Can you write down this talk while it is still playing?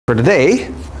for today,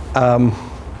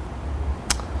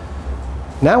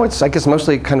 now it's, I guess,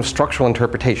 mostly kind of structural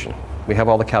interpretation. We have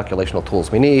all the calculational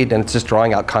tools we need, and it's just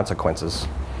drawing out consequences.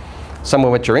 Some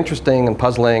of which are interesting and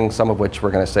puzzling, some of which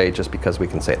we're going to say just because we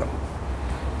can say them.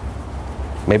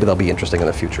 Maybe they'll be interesting in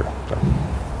the future. So.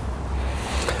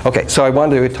 OK, so I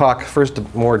wanted to talk first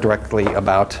more directly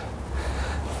about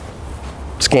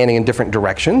scanning in different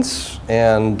directions.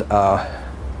 And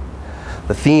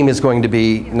the theme is going to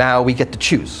be, now we get to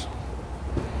choose.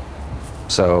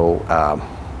 So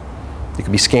you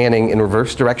could be scanning in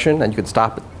reverse direction, and you could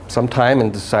stop at some time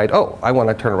and decide, oh, I want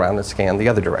to turn around and scan the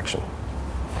other direction.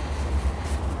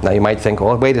 Now you might think,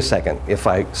 well, wait a second. If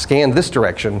I scan this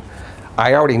direction,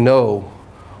 I already know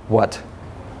what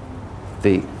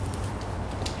the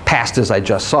past is I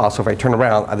just saw. So if I turn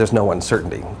around, there's no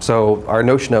uncertainty. So our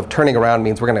notion of turning around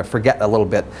means we're going to forget a little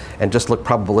bit and just look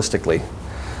probabilistically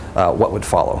what would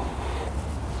follow.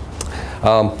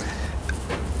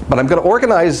 But I'm going to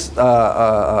organize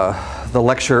the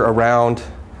lecture around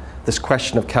this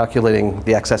question of calculating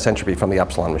the excess entropy from the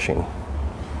epsilon machine.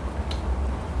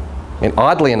 And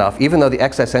oddly enough, even though the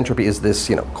excess entropy is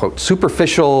this, quote,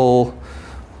 superficial,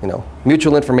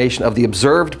 mutual information of the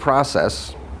observed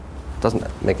process,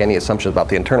 doesn't make any assumptions about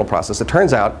the internal process, it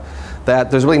turns out that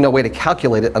there's really no way to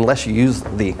calculate it unless you use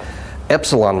the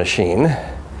epsilon machine.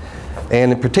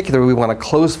 And in particular, we want a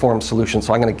closed form solution,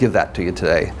 so I'm going to give that to you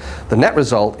today. The net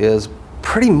result is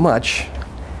pretty much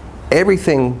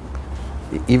everything,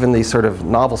 even these sort of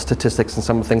novel statistics and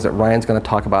some of the things that Ryan's going to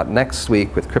talk about next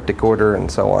week with cryptic order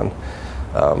and so on,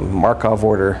 Markov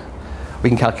order, we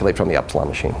can calculate from the epsilon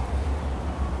machine.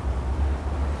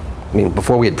 I mean,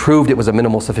 before we had proved it was a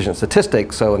minimal sufficient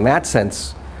statistic, so in that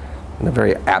sense, in a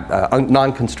very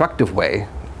non-constructive way,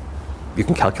 you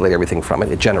can calculate everything from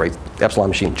it. It generates, the epsilon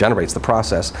machine generates the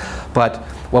process. But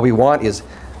what we want is,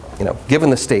 given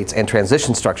the states and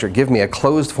transition structure, give me a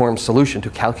closed form solution to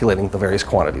calculating the various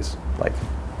quantities, like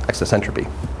excess entropy.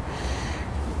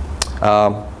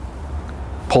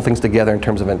 Pull things together in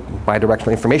terms of a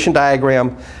bidirectional information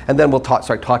diagram, and then we'll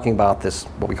start talking about this,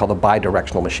 what we call the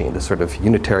bidirectional machine, this sort of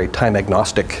unitary time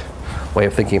agnostic way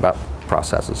of thinking about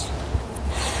processes.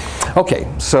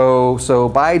 OK, so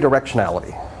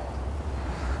bidirectionality.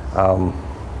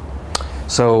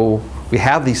 So we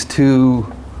have these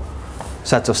two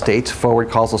sets of states, forward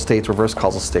causal states, reverse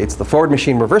causal states, the forward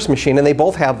machine, reverse machine, and they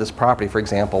both have this property, for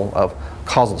example, of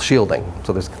causal shielding.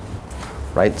 So there's,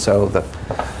 right? So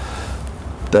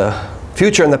the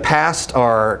future and the past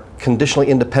are conditionally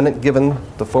independent given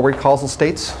the forward causal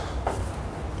states.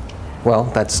 Well,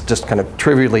 that's just kind of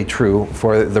trivially true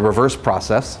for the reverse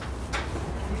process.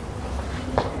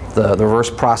 The reverse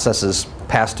processes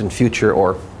past and future,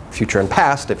 or future and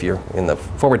past, if you're in the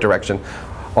forward direction,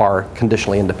 are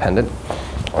conditionally independent.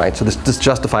 All right, so this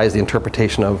justifies the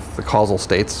interpretation of the causal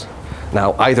states.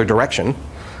 Now, either direction,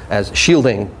 as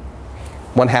shielding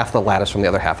one half of the lattice from the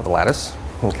other half of the lattice.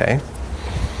 OK.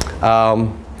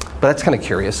 But that's kind of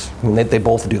curious. I mean, they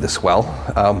both do this well.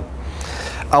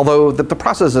 Although the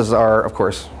processes are, of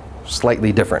course,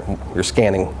 slightly different. You're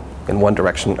scanning in one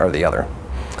direction or the other.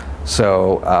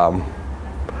 So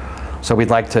we'd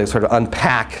like to sort of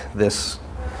unpack this.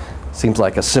 Seems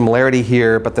like a similarity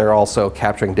here, but they're also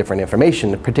capturing different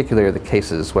information, particularly the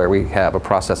cases where we have a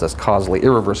process that's causally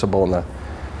irreversible and the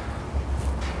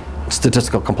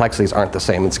statistical complexities aren't the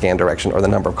same in scan direction, or the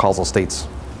number of causal states.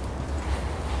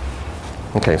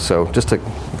 OK, so just to,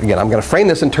 again, I'm going to frame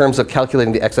this in terms of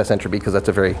calculating the excess entropy, because that's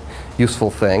a very useful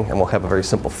thing, and we'll have a very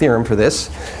simple theorem for this,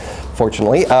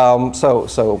 fortunately.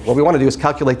 So what we want to do is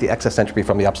calculate the excess entropy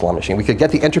from the epsilon machine. We could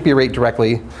get the entropy rate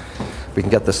directly. We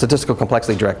can get the statistical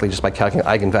complexity directly just by calculating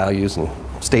eigenvalues and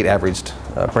state averaged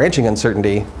branching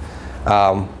uncertainty.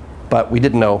 But we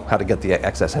didn't know how to get the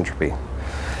excess entropy.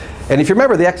 And if you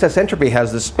remember, the excess entropy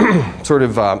has this sort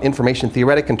of information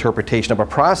theoretic interpretation of a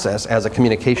process as a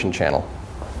communication channel.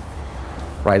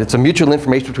 Right? It's a mutual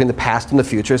information between the past and the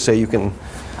future. So you can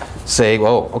say,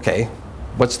 well, OK,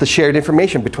 what's the shared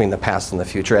information between the past and the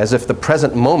future? As if the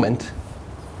present moment,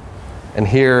 and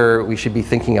here we should be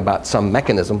thinking about some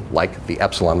mechanism like the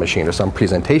epsilon machine or some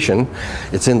presentation.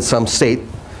 It's in some state.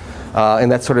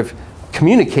 And that's sort of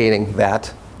communicating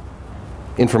that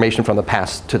information from the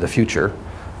past to the future.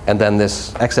 And then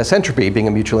this excess entropy being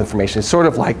a mutual information is sort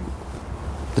of like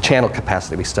the channel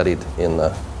capacity we studied in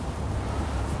the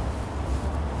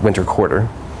winter quarter.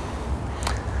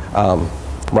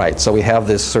 Right, so we have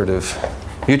this sort of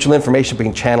mutual information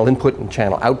between channel input and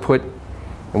channel output.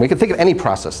 And we can think of any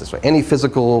process this way, any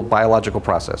physical, biological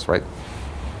process, right?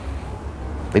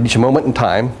 At each moment in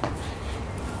time,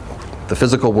 the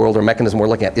physical world or mechanism we're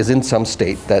looking at is in some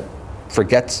state that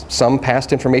forgets some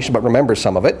past information but remembers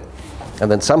some of it. And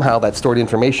then somehow that stored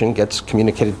information gets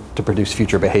communicated to produce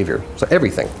future behavior. So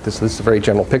everything. This is a very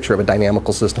general picture of a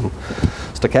dynamical system,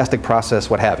 stochastic process,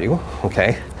 what have you.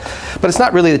 Okay? But it's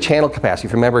not really the channel capacity.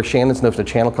 If you remember, Shannon's notion of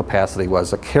channel capacity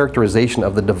was a characterization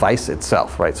of the device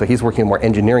itself, right? So he's working in a more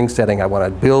engineering setting. I want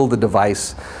to build a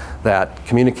device that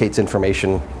communicates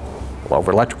information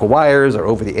over electrical wires or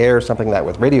over the air, something like that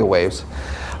with radio waves.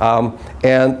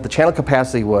 And the channel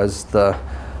capacity was the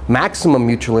maximum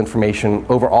mutual information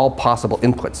over all possible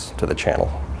inputs to the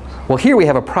channel. Well, here we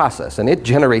have a process, and it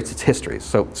generates its histories.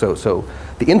 So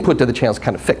the input to the channel is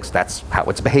kind of fixed. That's how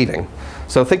it's behaving.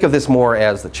 So think of this more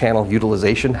as the channel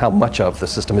utilization, how much of the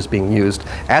system is being used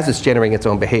as it's generating its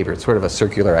own behavior. It's sort of a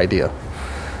circular idea.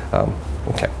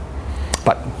 Okay.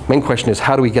 But main question is,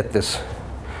 how do we get this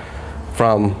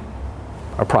from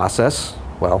a process?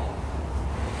 Well,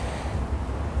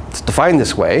 it's defined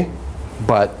this way,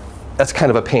 but that's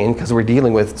kind of a pain because we're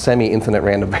dealing with semi-infinite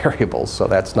random variables, so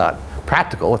that's not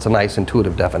practical. It's a nice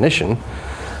intuitive definition.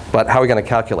 But how are we going to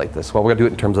calculate this? Well, we're going to do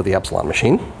it in terms of the epsilon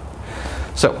machine.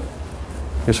 So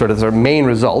here's sort of the main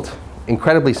result,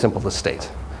 incredibly simple to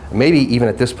state. Maybe even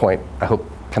at this point, I hope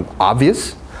kind of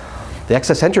obvious. The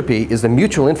excess entropy is the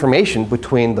mutual information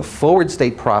between the forward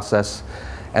state process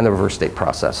and the reverse state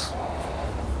process.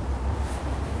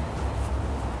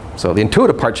 So the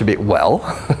intuitive part should be, well,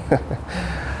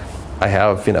 I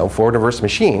have, forward and reverse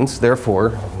machines. Therefore,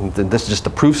 this is just a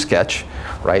proof sketch,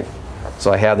 right?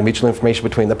 So I have the mutual information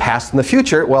between the past and the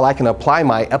future. Well, I can apply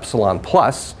my epsilon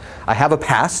plus. I have a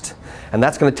past, and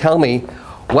that's going to tell me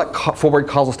what forward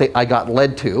causal state I got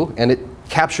led to, and it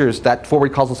captures, that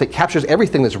forward causal state captures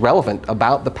everything that's relevant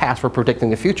about the past for predicting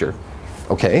the future.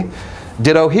 Okay?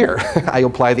 Ditto here. I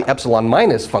apply the epsilon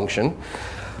minus function.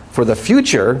 For the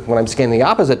future, when I'm scanning the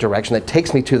opposite direction, it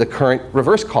takes me to the current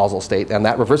reverse causal state, and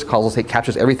that reverse causal state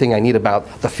captures everything I need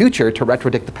about the future to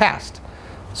retrodict the past.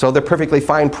 So they're perfectly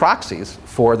fine proxies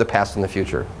for the past and the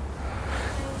future.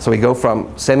 So we go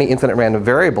from semi-infinite random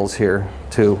variables here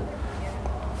to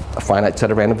a finite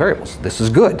set of random variables. This is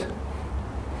good.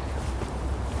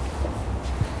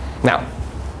 Now,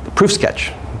 the proof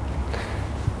sketch.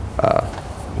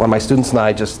 One of my students and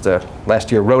I just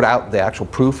last year wrote out the actual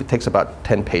proof. It takes about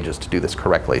 10 pages to do this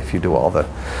correctly if you do all the,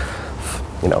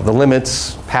 the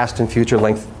limits, past and future,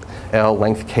 length L,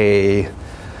 length K.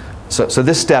 So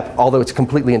this step, although it's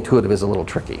completely intuitive, is a little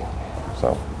tricky.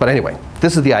 But anyway,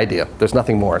 this is the idea. There's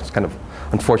nothing more. It's kind of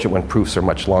unfortunate when proofs are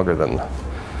much longer than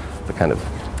the kind of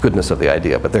goodness of the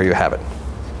idea, but there you have it.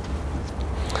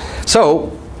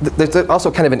 So there's also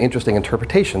kind of an interesting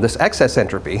interpretation. This excess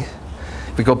entropy,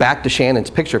 if we go back to Shannon's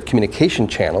picture of communication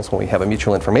channels when we have a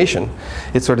mutual information,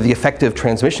 it's sort of the effective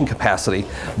transmission capacity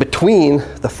between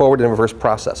the forward and reverse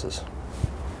processes.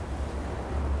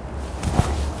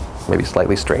 Maybe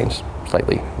slightly strange,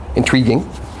 slightly intriguing.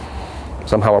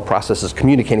 Somehow a process is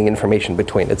communicating information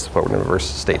between its forward and reverse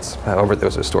states, however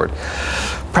those are stored.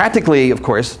 Practically, of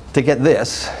course, to get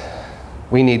this,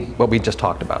 we need what we just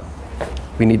talked about.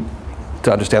 We need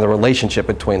to understand the relationship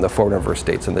between the forward and reverse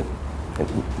states in the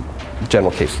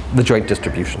general case, the joint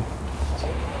distribution.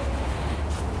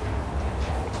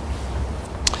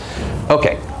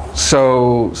 Okay,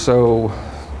 so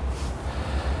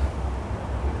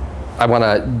I want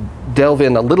to delve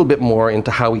in a little bit more into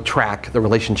how we track the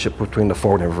relationship between the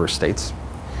forward and reverse states.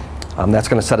 That's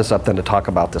going to set us up then to talk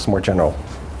about this more general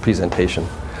presentation.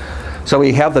 So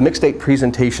we have the mixed state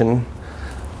presentation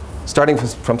starting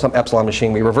from some epsilon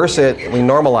machine. We reverse it, we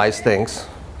normalize things.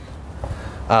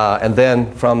 And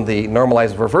then from the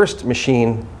normalized reversed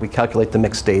machine, we calculate the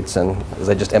mixed states. And as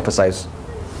I just emphasized,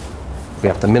 we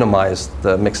have to minimize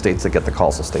the mixed states that get the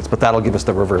causal states. But that'll give us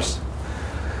the reverse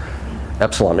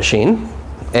epsilon machine.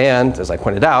 And as I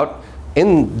pointed out,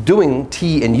 in doing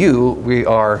T and U, we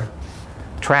are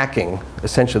tracking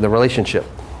essentially the relationship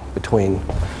between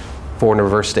forward and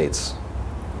reverse states.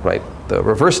 Right? The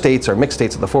reverse states are mixed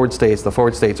states of the forward states. The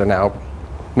forward states are now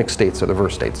mixed states of the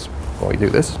reverse states when we do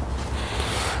this.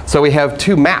 So we have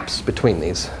two maps between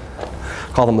these.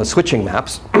 Call them the switching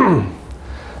maps.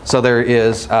 So there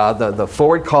is the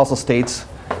forward causal states.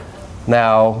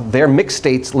 Now, their mixed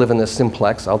states live in this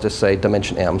simplex. I'll just say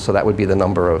dimension m. So that would be the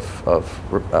number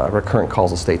of recurrent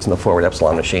causal states in the forward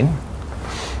epsilon machine.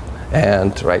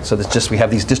 And so it's just we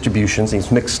have these distributions,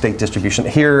 these mixed state distribution.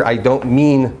 Here, I don't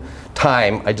mean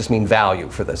time. I just mean value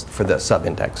for this the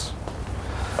subindex.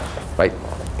 Right?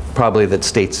 Probably that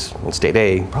states in state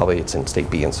A, probably it's in state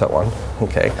B, and so on.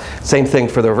 Okay. Same thing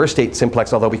for the reverse state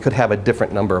simplex, although we could have a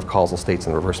different number of causal states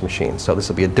in the reverse machine. So this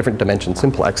will be a different dimension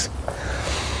simplex.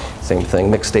 Same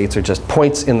thing, mixed states are just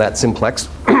points in that simplex.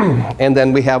 And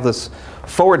then we have this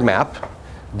forward map.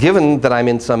 Given that I'm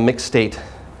in some mixed state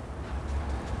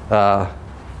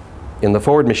in the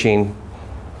forward machine,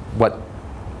 what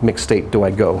mixed state do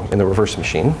I go in the reverse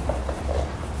machine?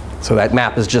 So that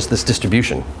map is just this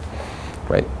distribution,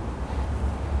 right?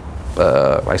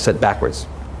 I said backwards.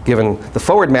 Given the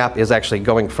forward map is actually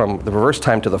going from the reverse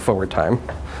time to the forward time.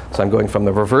 So I'm going from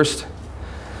the reversed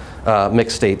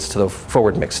mixed states to the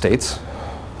forward mixed states.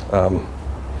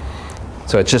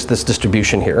 So it's just this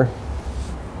distribution here.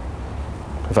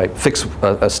 If I fix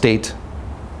a state,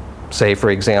 say, for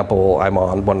example, I'm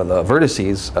on one of the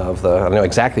vertices of the, I don't know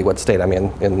exactly what state I'm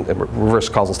in reverse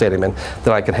causal state I'm in,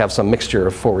 then I can have some mixture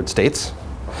of forward states.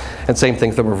 And same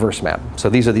thing for the reverse map. So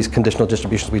these are these conditional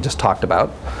distributions we just talked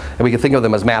about. And we can think of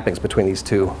them as mappings between these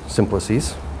two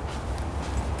simplices.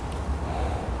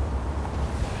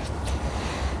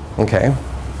 OK.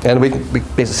 And we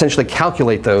essentially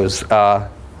calculate those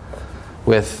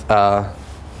with the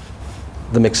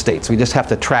mixed states. We just have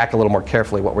to track a little more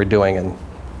carefully what we're doing and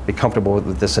be comfortable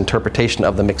with this interpretation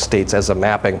of the mixed states as a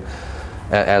mapping,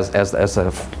 as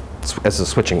the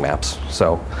switching maps.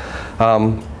 So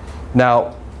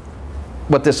now,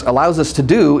 what this allows us to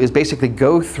do is basically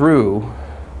go through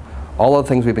all of the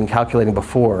things we've been calculating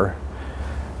before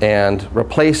and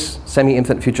replace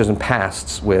semi-infinite futures and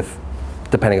pasts with,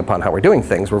 depending upon how we're doing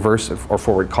things, reverse or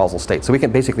forward causal states. So we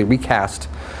can basically recast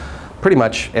pretty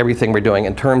much everything we're doing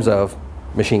in terms of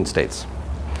machine states.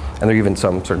 And there are even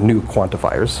some sort of new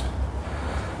quantifiers.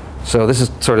 So this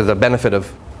is sort of the benefit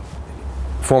of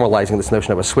formalizing this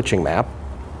notion of a switching map.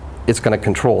 It's going to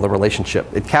control the relationship.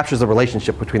 It captures the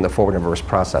relationship between the forward and reverse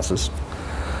processes.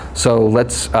 So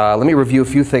let me review a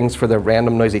few things for the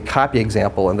random noisy copy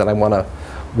example, and then I want to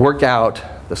work out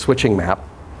the switching map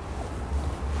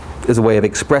as a way of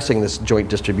expressing this joint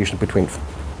distribution between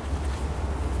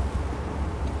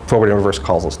forward and reverse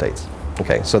causal states.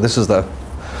 Okay, so this is the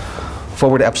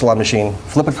forward epsilon machine.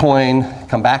 Flip a coin,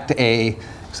 come back to A,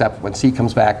 except when C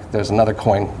comes back, there's another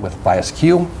coin with bias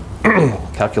Q.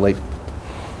 Calculate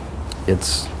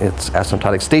its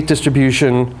asymptotic state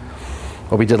distribution.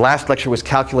 What we did last lecture was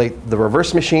calculate the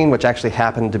reverse machine, which actually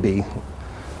happened to be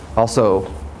also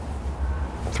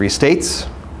 3 states.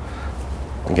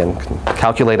 Again,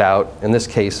 calculate out. In this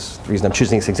case, the reason I'm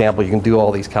choosing this example, you can do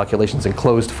all these calculations in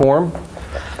closed form.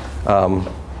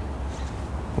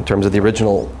 In terms of the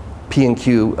original P and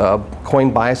Q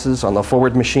coin biases on the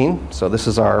forward machine. So this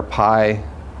is our pi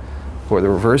for the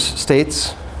reverse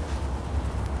states.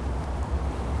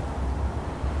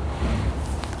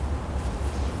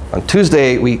 On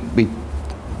Tuesday, we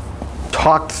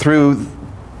talked through,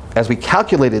 as we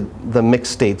calculated the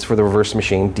mixed states for the reverse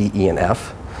machine, D, E, and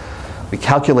F. We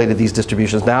calculated these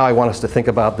distributions. Now I want us to think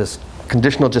about this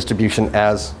conditional distribution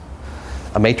as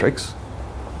a matrix.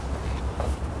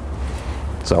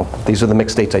 So these are the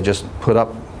mixed states I just put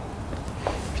up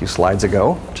a few slides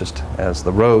ago, just as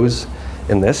the rows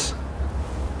in this.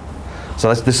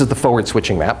 So this is the forward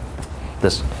switching map.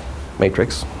 This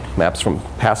matrix maps from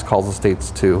past causal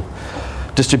states to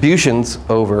distributions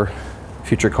over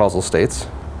future causal states.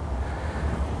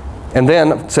 And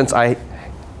then, since I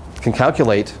can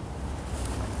calculate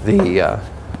the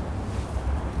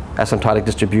asymptotic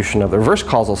distribution of the reverse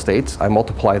causal states, I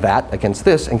multiply that against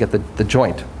this and get the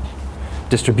joint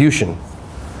distribution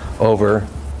over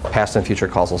past and future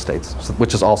causal states,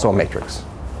 which is also a matrix.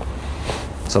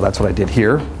 So that's what I did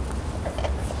here.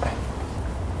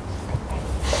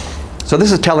 So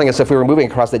this is telling us if we were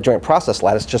moving across that joint process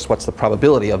lattice, just what's the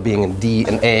probability of being in D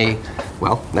and A.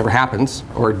 Well, never happens.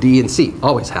 Or D and C,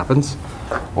 always happens.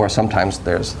 Or sometimes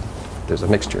there's a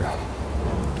mixture.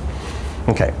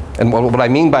 OK, and what I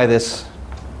mean by this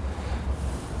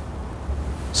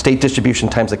state distribution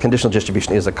times the conditional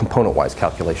distribution is a component-wise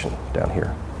calculation down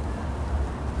here.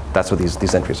 That's what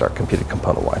these entries are, computed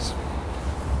component-wise.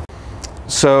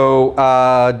 So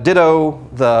ditto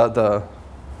the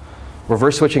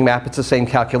reverse switching map, it's the same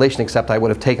calculation, except I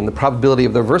would have taken the probability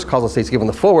of the reverse causal states given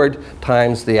the forward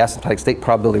times the asymptotic state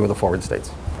probability with the forward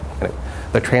states. Anyway,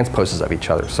 they're transposes of each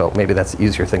other, so maybe that's the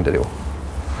easier thing to do.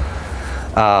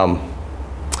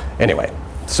 Anyway,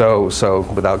 so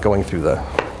without going through the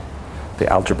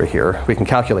algebra here, we can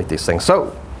calculate these things.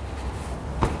 So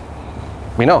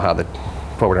we know how the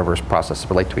forward and reverse processes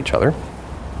relate to each other.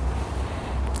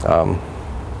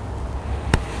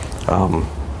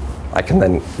 I can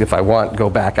then, if I want, go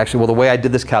back. Actually, well, the way I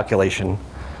did this calculation,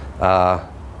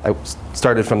 I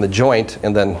started from the joint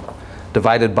and then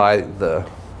divided by the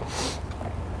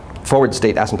forward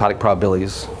state asymptotic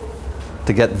probabilities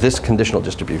to get this conditional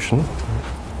distribution,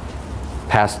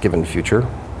 past given future.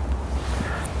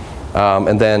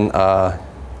 And then,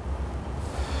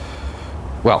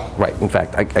 well, right, in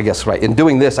fact, I guess, right, in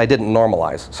doing this, I didn't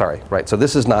normalize, sorry, right, so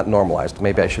this is not normalized.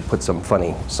 Maybe I should put some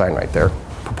funny sign right there,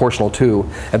 proportional to,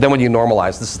 and then when you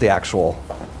normalize, this is the actual,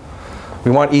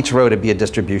 we want each row to be a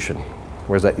distribution,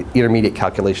 whereas that intermediate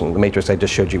calculation, the matrix I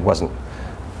just showed you wasn't,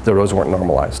 the rows weren't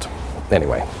normalized.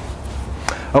 Anyway,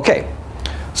 okay,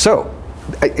 so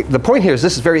the point here is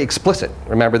this is very explicit.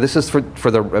 Remember, this is for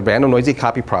the random noisy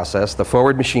copy process. The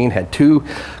forward machine had two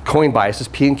coin biases,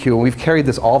 P and Q, and we've carried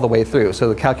this all the way through. So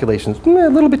the calculation's a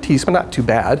little bit tedious, but not too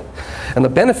bad. And the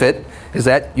benefit is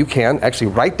that you can actually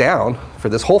write down, for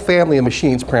this whole family of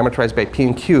machines parameterized by P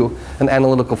and Q, an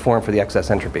analytical form for the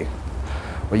excess entropy.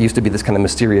 What used to be this kind of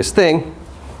mysterious thing,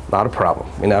 not a problem.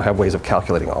 We now have ways of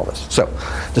calculating all this. So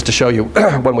just to show you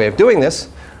one way of doing this,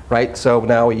 right? So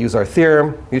now we use our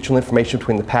theorem, mutual information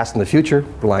between the past and the future,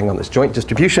 relying on this joint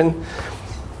distribution.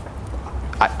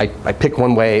 I pick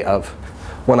one way of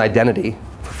one identity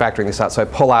for factoring this out. So I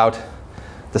pull out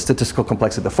the statistical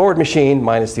complexity of the forward machine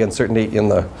minus the uncertainty in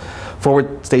the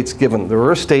forward states given the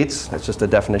reverse states. That's just a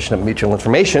definition of mutual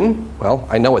information. Well,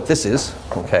 I know what this is,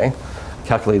 okay?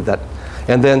 Calculated that.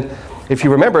 And then if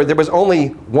you remember, there was only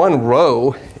one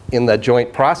row in the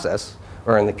joint process,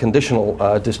 or in the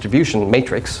conditional distribution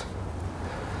matrix,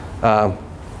 that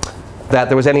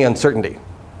there was any uncertainty,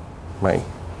 right?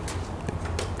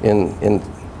 In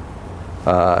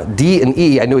D and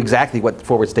E, I knew exactly what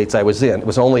forward states I was in. It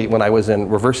was only when I was in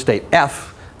reverse state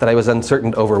F that I was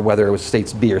uncertain over whether it was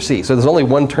states B or C. So there's only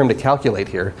one term to calculate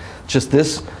here, just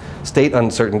this state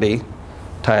uncertainty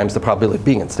times the probability of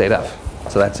being in state F.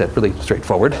 So that's it, really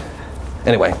straightforward.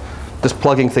 Anyway, just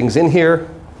plugging things in here.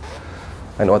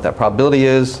 I know what that probability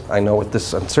is. I know what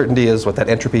this uncertainty is, what that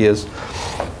entropy is.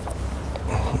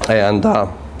 And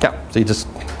yeah, so you just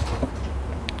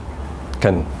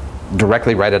can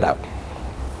directly write it out.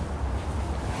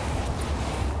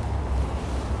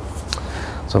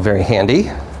 So very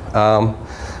handy.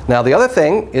 Now the other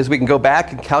thing is we can go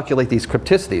back and calculate these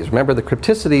crypticities. Remember, the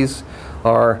crypticities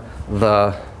are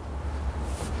the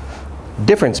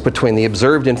difference between the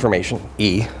observed information,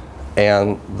 E,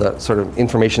 and the sort of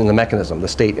information in the mechanism, the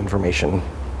state information,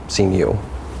 C mu.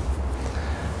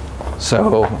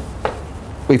 So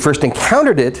we first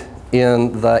encountered it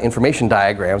in the information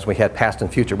diagrams we had past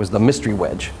and future. It was the mystery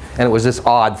wedge. And it was this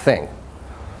odd thing.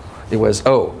 It was,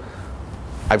 oh,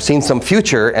 I've seen some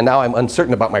future, and now I'm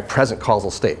uncertain about my present causal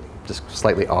state. Just a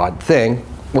slightly odd thing.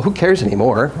 Well, who cares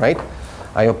anymore, right?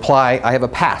 I have a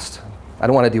past. I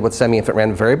don't want to deal with semi-infinite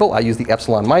random variable. I use the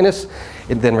epsilon minus.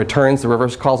 It then returns the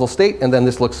reverse causal state, and then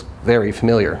this looks very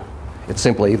familiar. It's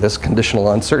simply this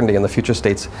conditional uncertainty in the future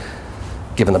states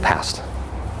given the past.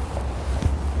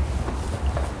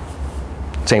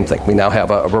 Same thing. We now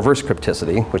have a reverse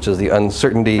crypticity, which is the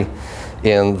uncertainty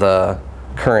in the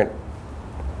current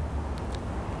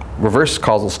reverse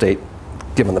causal state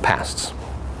given the pasts.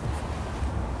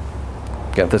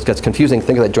 Again, if this gets confusing,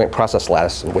 think of that joint process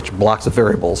lattice in which blocks of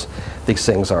variables these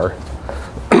things are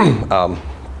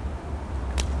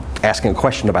asking a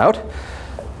question about.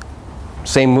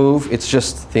 Same move, it's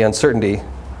just the uncertainty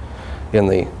in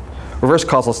the reverse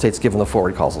causal states given the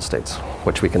forward causal states,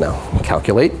 which we can now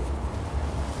calculate.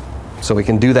 So we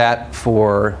can do that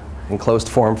for enclosed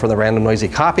form for the random noisy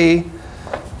copy.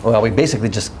 Well, we basically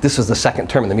just, this was the second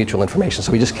term in the mutual information,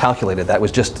 so we just calculated that. It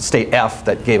was just state F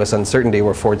that gave us uncertainty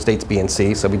where forward states B and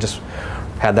C, so we just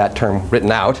had that term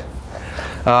written out.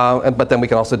 But then we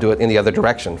can also do it in the other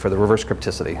direction for the reverse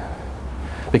crypticity.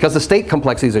 Because the state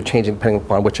complexities are changing depending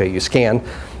upon which way you scan,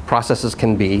 processes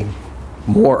can be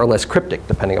more or less cryptic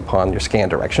depending upon your scan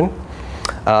direction.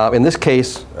 In this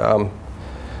case,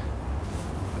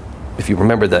 if you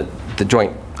remember that the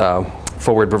joint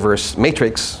forward-reverse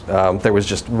matrix, there was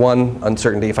just one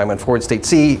uncertainty. If I'm in forward state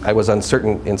C, I was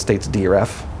uncertain in states D or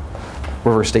F,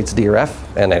 reverse states D or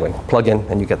F. And anyway, plug in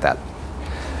and you get that.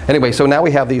 Anyway, so now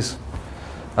we have these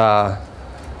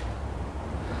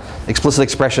explicit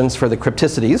expressions for the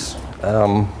crypticities.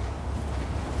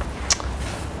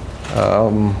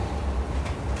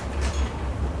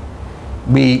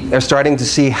 We are starting to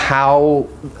see how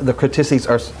the crypticities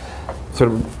are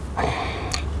sort of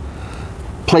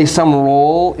play some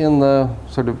role in the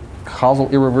sort of causal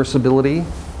irreversibility,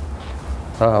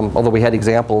 although we had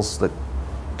examples that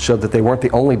showed that they weren't the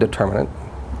only determinant,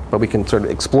 but we can sort of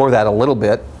explore that a little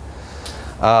bit.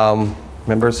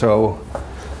 Remember, so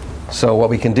what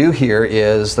we can do here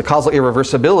is the causal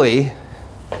irreversibility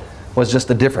was just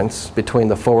the difference between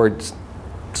the forward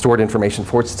stored information,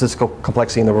 forward statistical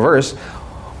complexity, and the reverse.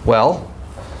 Well,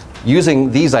 using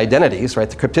these identities, right,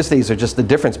 the crypticities are just the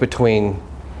difference between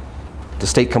the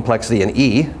state complexity in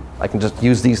E I can just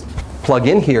use these, plug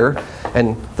in here,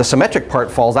 and the symmetric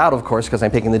part falls out, of course, because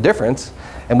I'm taking the difference.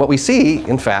 And what we see,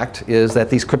 in fact, is that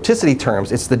these crypticity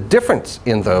terms, it's the difference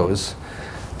in those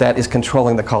that is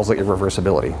controlling the causal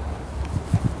irreversibility.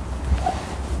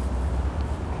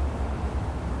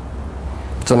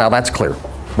 So now that's clear,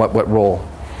 what role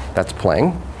that's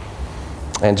playing.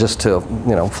 And just to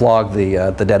flog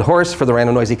the dead horse for the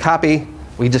random noisy copy,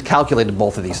 we just calculated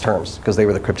both of these terms because they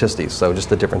were the crypticities, so just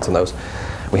the difference in those.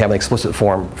 We have an explicit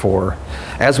form for,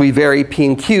 as we vary P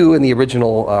and Q in the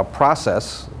original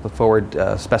process, the forward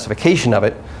specification of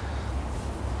it,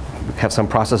 we have some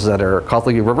processes that are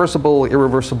causally reversible,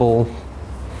 irreversible,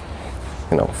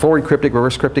 forward cryptic,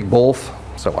 reverse cryptic, both,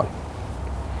 so on.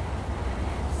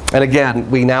 And again,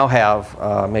 we now have,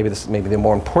 maybe the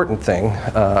more important thing,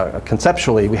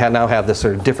 conceptually, we now have this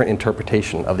sort of different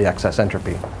interpretation of the excess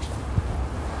entropy.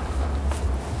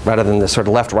 Rather than this sort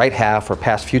of left-right half or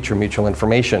past-future mutual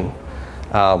information,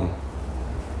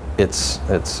 it's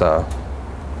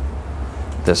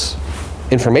this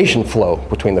information flow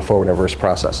between the forward and reverse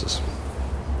processes.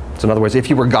 So in other words, if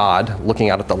you were God looking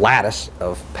out at the lattice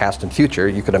of past and future,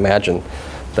 you could imagine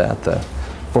that the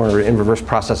forward and reverse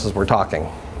processes were talking.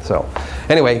 So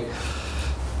anyway,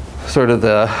 sort of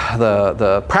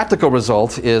the practical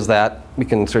result is that we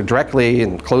can sort of directly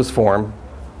in closed form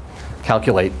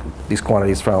calculate these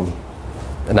quantities from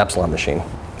an epsilon machine.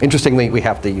 Interestingly, we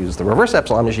have to use the reverse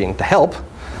epsilon machine to help.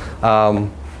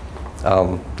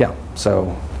 Yeah,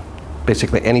 so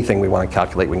basically anything we want to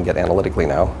calculate we can get analytically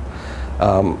now.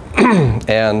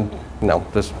 And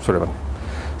there's sort of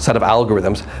a set of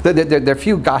algorithms. There are a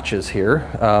few gotchas here.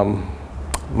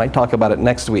 Might talk about it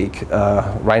next week.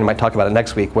 Ryan might talk about it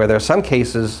next week, where there are some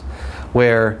cases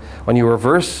where when you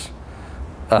reverse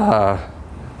a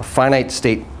finite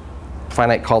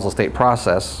causal state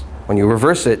process, when you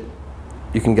reverse it,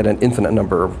 you can get an infinite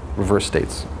number of reverse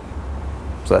states.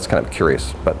 So that's kind of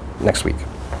curious, but next week.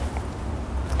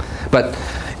 But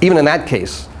even in that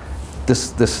case,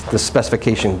 this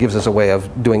specification gives us a way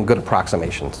of doing good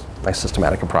approximations, nice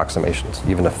systematic approximations,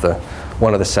 even if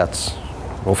one of the sets,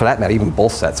 well, for that matter, even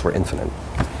both sets were infinite.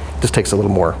 Just takes a little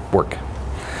more work.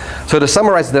 So to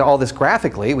summarize all this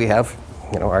graphically, we have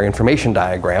our information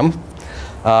diagram,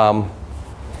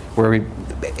 where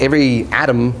every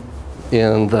atom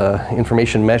in the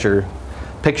information measure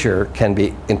picture can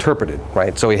be interpreted,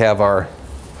 right? So we have our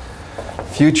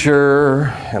future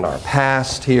and our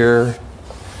past here.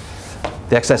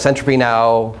 The excess entropy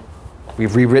now,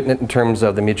 we've rewritten it in terms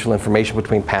of the mutual information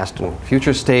between past and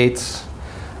future states.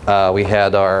 We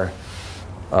had our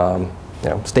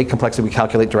state complexity we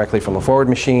calculate directly from the forward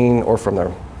machine or from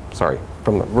the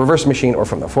reverse machine or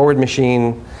from the forward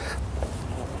machine.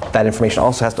 That information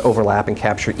also has to overlap and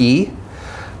capture E.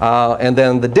 And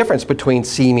then the difference between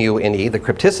C, mu, and E, the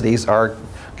crypticities, are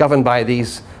governed by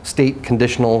these state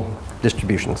conditional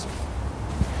distributions.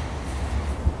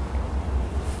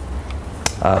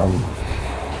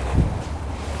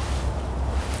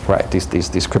 Right, these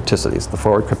crypticities, the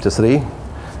forward crypticity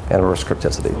and reverse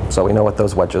crypticity. So we know what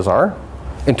those wedges are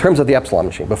in terms of the epsilon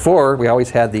machine. Before, we always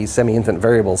had these semi-infinite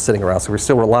variables sitting around, so we're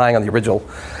still relying on the original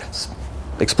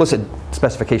explicit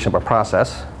specification of our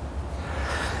process.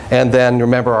 And then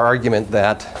remember our argument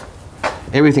that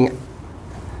everything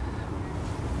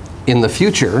in the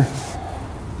future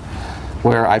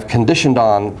where I've conditioned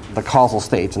on the causal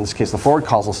states, in this case the forward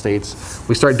causal states,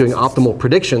 we start doing optimal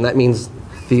prediction. That means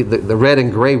the red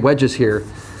and gray wedges here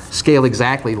scale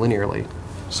exactly linearly.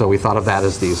 So we thought of that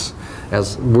as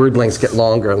as word lengths get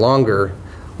longer and longer,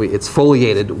 it's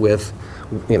foliated with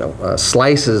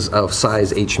slices of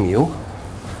size h mu.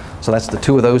 So that's the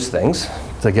two of those things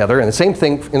together. And the same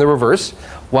thing in the reverse.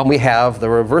 When we have the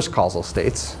reverse causal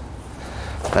states,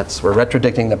 we're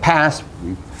retrodicting the past.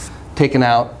 We've taken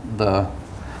out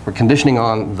we're conditioning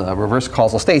on the reverse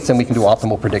causal states, and we can do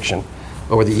optimal prediction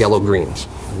over the yellow-greens.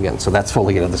 Again, so that's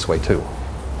foliated this way too.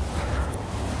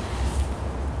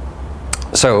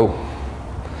 So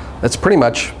that's pretty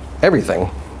much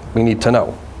everything we need to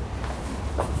know.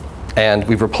 And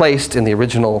we've replaced in the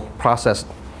original process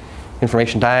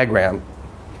information diagram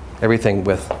everything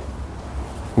with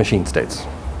machine states,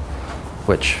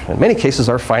 which in many cases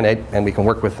are finite, and we can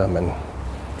work with them, and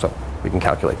so we can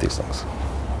calculate these things.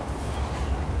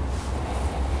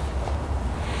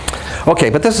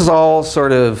 Okay, but this is all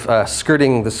sort of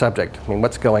skirting the subject. I mean,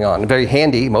 what's going on? Very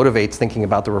handy, motivates thinking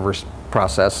about the reverse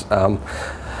process.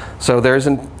 So there's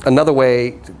another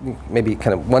way, maybe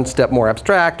kind of one step more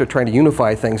abstract or trying to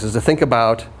unify things, is to think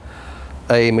about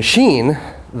a machine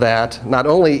that not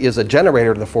only is a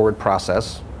generator of the forward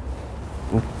process,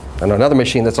 and another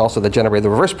machine that's also that generated the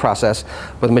reverse process,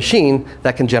 but a machine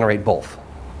that can generate both.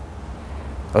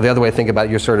 Or the other way to think about it,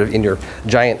 you're sort of in your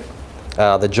giant,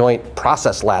 the joint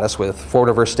process lattice with forward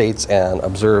reverse states and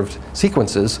observed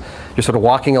sequences. You're sort of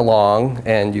walking along,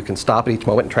 and you can stop at each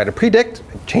moment and try to predict,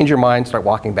 change your mind, start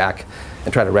walking back,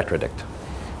 and try to retrodict.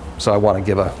 So I want to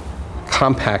give a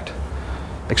compact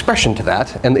expression to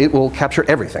that, and it will capture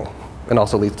everything, and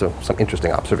also leads to some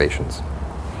interesting observations.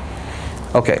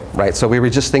 OK, right, so we were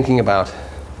just thinking about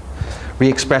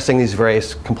re-expressing these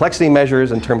various complexity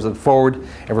measures in terms of forward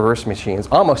and reverse machines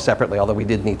almost separately, although we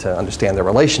did need to understand their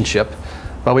relationship.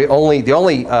 But the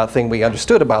only thing we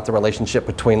understood about the relationship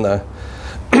between the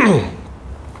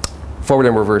forward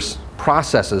and reverse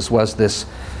processes was this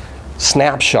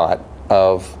snapshot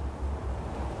of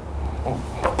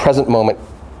present moment,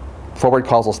 forward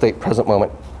causal state, present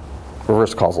moment,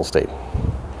 reverse causal state.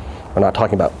 We're not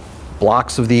talking about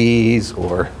blocks of these,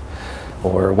 or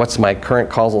what's my current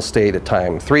causal state at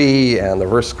time 3 and the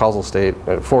reverse causal state,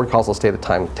 forward causal state at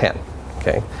time 10.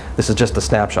 Okay? This is just a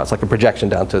snapshot. It's like a projection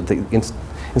down to the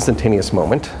instantaneous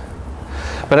moment.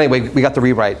 But anyway, we got to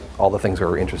rewrite all the things we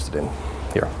were interested in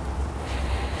here.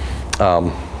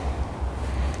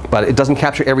 But it doesn't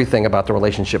capture everything about the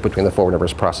relationship between the forward and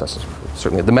reverse processes.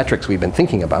 Certainly the metrics we've been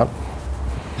thinking about.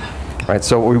 Right,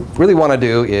 so what we really want to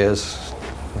do is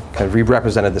kind of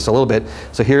re-represented this a little bit.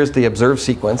 So here's the observed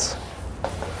sequence.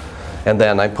 And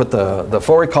then I put the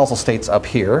forward causal states up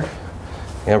here,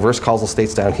 and reverse causal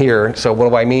states down here. So what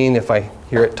do I mean if I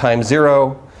here at time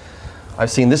 0,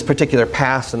 I've seen this particular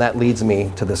path, and that leads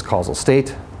me to this causal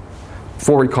state,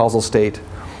 forward causal state.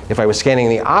 If I was scanning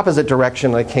in the opposite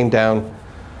direction, I came down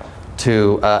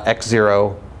to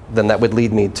x0, then that would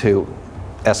lead me to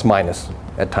s minus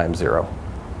at time 0.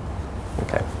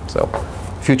 Okay, so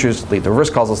futures lead to reverse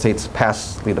causal states,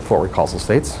 paths lead to forward causal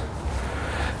states.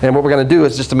 And what we're going to do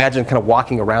is just imagine kind of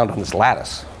walking around on this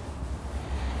lattice.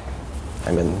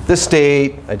 I'm in this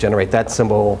state, I generate that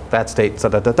symbol, that state, da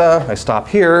da da da. I stop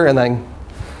here, and then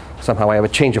somehow I have a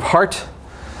change of heart,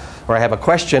 or I have a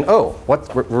question, oh,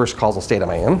 what reverse causal state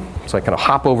am I in? So I kind of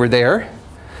hop over there,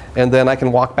 and then I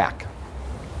can walk back.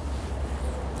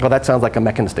 Well, that sounds like a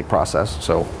mechanistic process,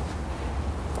 so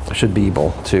I should be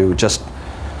able to just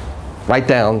write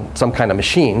down some kind of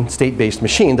machine, state-based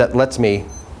machine, that lets me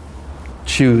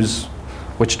choose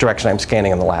which direction I'm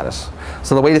scanning on the lattice.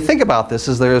 So the way to think about this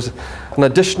is there's an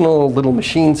additional little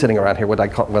machine sitting around here, what I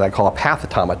call a path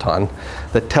automaton,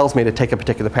 that tells me to take a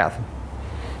particular path.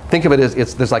 Think of it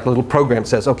as there's like a little program that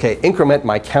says, OK, increment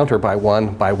my counter by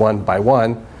 1, by 1, by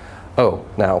 1. Oh,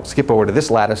 now skip over to this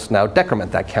lattice. Now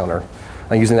decrement that counter.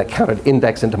 I'm using that counter to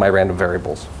index into my random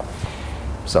variables.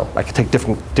 So I can take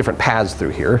different paths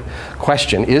through here.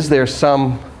 Question, is there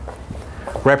some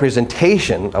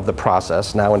representation of the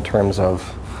process now in terms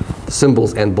of the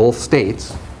symbols and both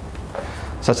states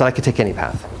such that I could take any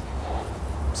path?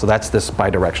 So that's this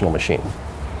bidirectional machine.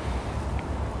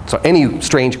 So any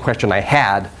strange question I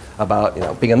had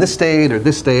about being in this state or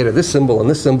this symbol and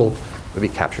this symbol would be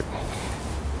captured.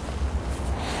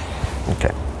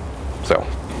 Okay, so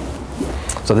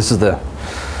this is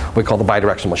what we call the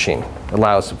bidirectional machine. It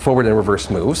allows forward and reverse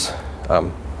moves.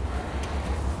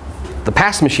 The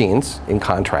past machines, in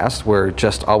contrast, were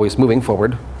just always moving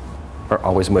forward or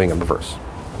always moving in reverse.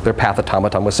 Their path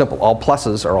automaton was simple. All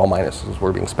pluses or all minuses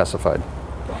were being specified.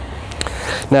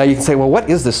 Now you can say, well, what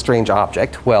is this strange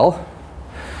object? Well,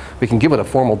 we can give it a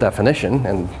formal definition,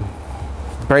 and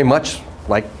very much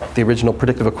like the original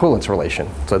predictive equivalence relation.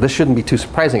 So this shouldn't be too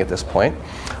surprising at this point.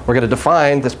 We're going to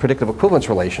define this predictive equivalence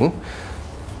relation,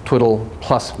 twiddle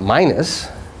plus minus,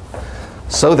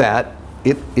 so that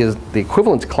it is the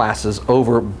equivalence classes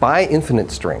over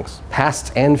bi-infinite strings,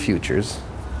 pasts and futures,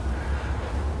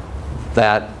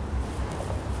 that,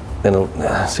 and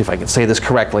let's see if I can say this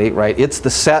correctly, right? It's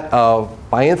the set of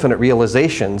bi-infinite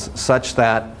realizations such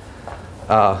that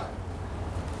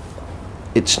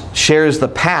it shares the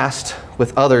past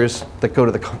with others that go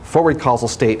to the forward causal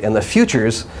state and the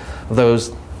futures of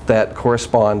those that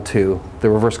correspond to the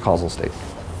reverse causal state.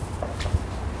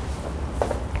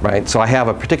 Right? So I have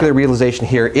a particular realization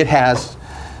here. It has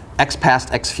x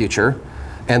past, x future.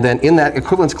 And then in that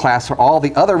equivalence class are all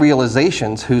the other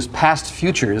realizations whose past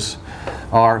futures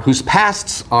are, whose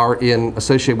pasts are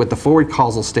associated with the forward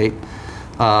causal state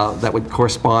that would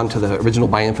correspond to the original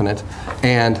bi-infinite,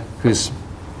 and whose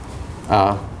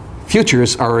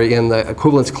futures are in the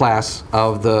equivalence class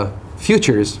of the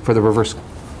futures for the reverse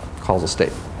causal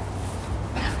state.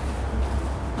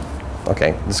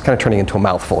 Okay, this is kind of turning into a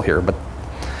mouthful here, but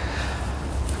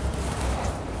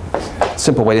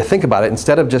simple way to think about it,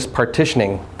 instead of just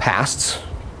partitioning pasts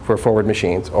for forward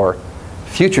machines or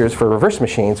futures for reverse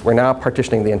machines, we're now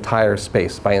partitioning the entire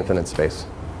space by infinite space.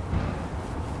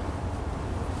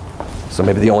 So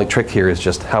maybe the only trick here is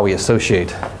just how we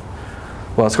associate,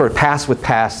 well, it's sort of past with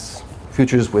pasts,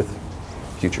 futures with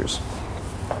futures.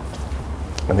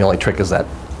 And the only trick is that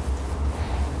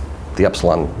the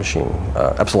epsilon machine,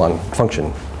 epsilon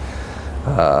function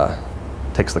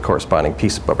takes the corresponding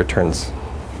piece but returns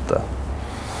the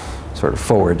sort of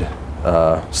forward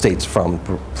states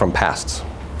from pasts.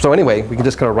 So anyway, we can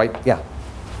just kind of write, yeah.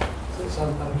 So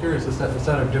I'm curious, is that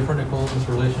a different equivalence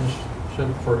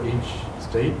relationship for each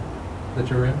state that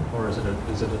you're in, or is it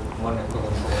one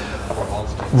equivalence relationship for all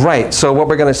states? Right. So what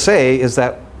we're going to say is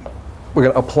that we're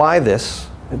going to apply this,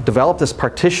 develop this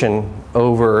partition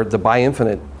over the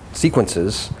bi-infinite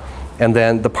sequences, and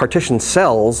then the partition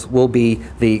cells will be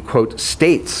the, quote,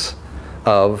 states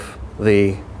of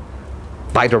the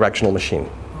bidirectional machine.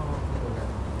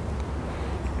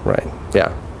 Right,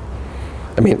 yeah.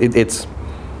 I mean, it's,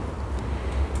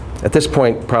 at this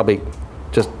point, probably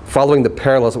just following the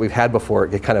parallels that we've had before,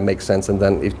 it kind of makes sense. And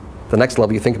then if the next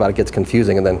level you think about it gets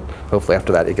confusing, and then hopefully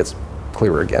after that it gets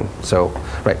clearer again. So,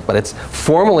 right, but it's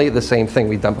formally the same thing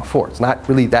we've done before. It's not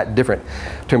really that different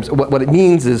in terms of what it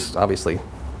means is obviously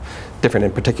different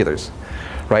in particulars,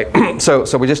 right? So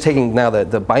we're just taking now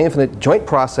the bi-infinite joint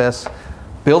process,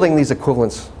 building these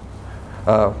equivalence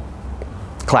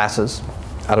classes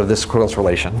out of this equivalence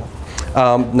relation.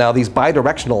 Now these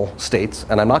bidirectional states,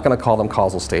 and I'm not going to call them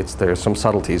causal states, there's some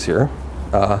subtleties here,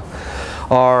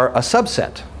 are a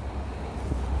subset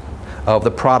of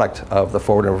the product of the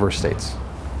forward and reverse states.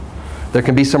 There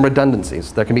can be some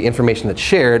redundancies. There can be information that's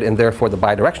shared, and therefore the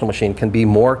bidirectional machine can be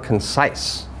more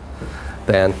concise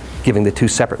than giving the two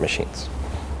separate machines.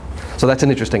 So that's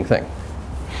an interesting thing.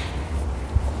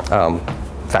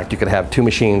 In fact, you could have two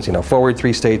machines, forward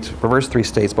 3 states, reverse 3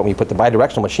 states, but when you put the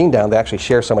bidirectional machine down, they actually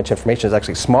share so much information, it's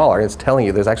actually smaller, and it's telling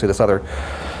you there's actually this other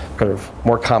kind of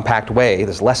more compact way,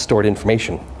 there's less stored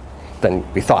information than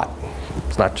we thought.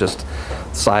 It's not just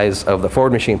the size of the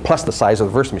forward machine plus the size of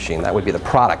the reverse machine. That would be the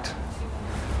product.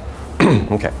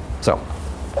 Okay, so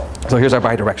here's our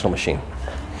bidirectional machine.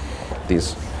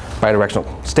 These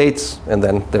bidirectional states, and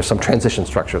then there's some transition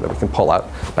structure that we can pull out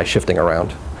by shifting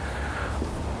around.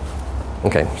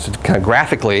 Okay, so kind of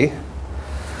graphically,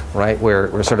 right,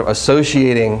 we're sort of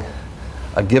associating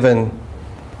a given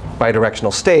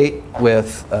bidirectional state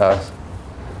with a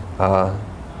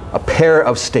pair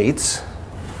of states,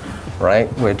 right,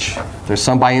 which there's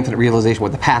some bi-infinite realization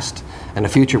with the past and the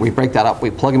future. We break that up,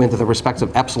 we plug them into the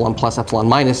respective epsilon plus, epsilon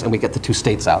minus, and we get the two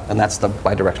states out, and that's the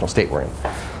bidirectional state we're in.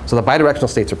 So the bidirectional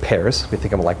states are pairs. We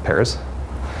think of them like pairs.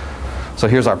 So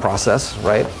here's our process,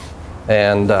 right,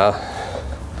 and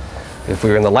if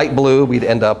we were in the light blue, we'd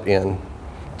end up in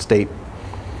state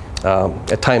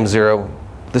at time 0,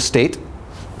 this state,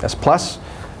 S plus,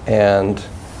 and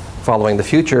following the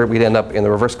future, we'd end up in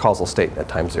the reverse causal state at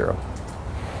time 0.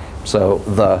 So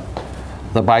the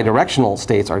bidirectional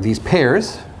states are these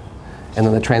pairs, and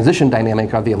then the transition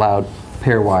dynamic are the allowed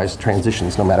pairwise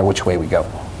transitions no matter which way we go.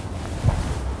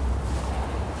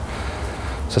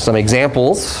 So some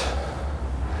examples.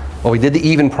 Well, we did the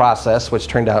even process, which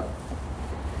turned out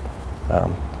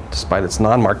despite its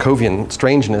non-Markovian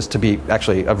strangeness, to be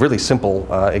actually a really simple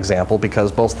example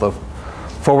because both the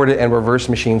forward and reverse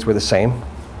machines were the same.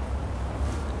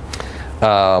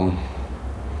 And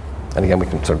again, we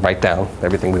can sort of write down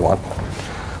everything we want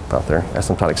about their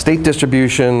asymptotic state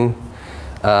distribution.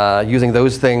 Using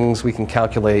those things, we can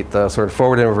calculate the sort of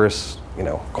forward and reverse,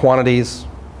 quantities,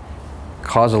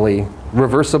 causally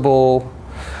reversible.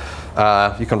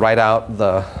 You can write out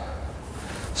the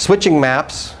switching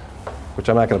maps, which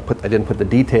I'm not going to put, I didn't put the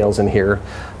details in here,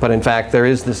 but in fact there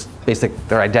is this basic,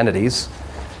 they're identities.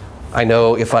 I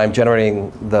know if I'm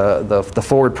generating the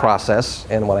forward process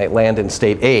and when I land in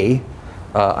state A,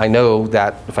 I know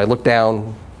that if I look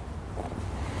down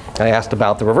and I asked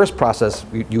about the reverse process,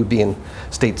 you would be in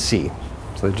state C.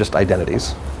 So they're just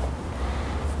identities.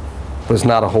 There's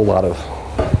not a whole lot of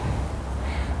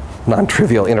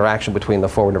non-trivial interaction between the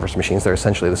forward and reverse machines. They're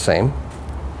essentially the same.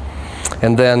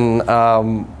 And then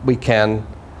we can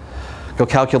go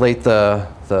calculate the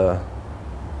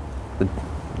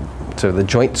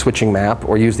joint switching map,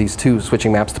 or use these two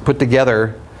switching maps to put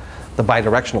together the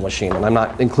bidirectional machine. And I'm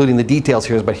not including the details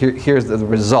here, but here's the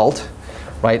result,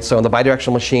 right? So in the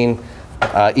bidirectional machine,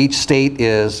 each state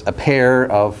is a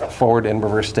pair of forward and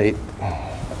reverse state.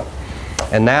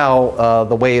 And now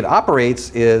the way it operates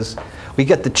is we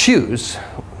get to choose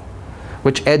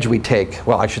which edge we take.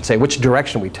 Well, I should say which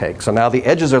direction we take. So now the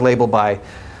edges are labeled by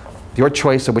your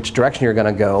choice of which direction you're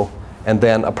going to go, and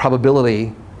then a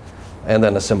probability, and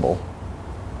then a symbol.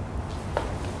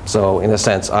 So in a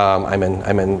sense, I'm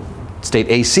in state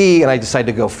AC, and I decide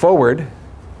to go forward.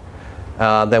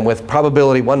 Then with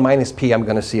probability 1 minus p, I'm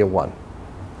going to see a 1.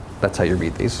 That's how you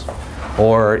read these.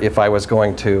 Or if I was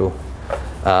going to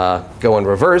go in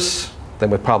reverse, then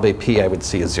with probability p, I would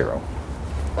see a 0.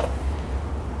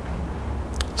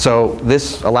 So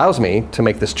this allows me to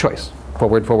make this choice.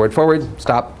 Forward, forward, forward,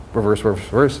 stop, reverse, reverse,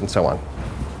 reverse, and so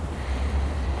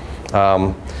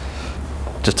on.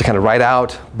 Just to kind of write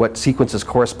out what sequences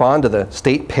correspond to the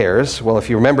state pairs. Well, if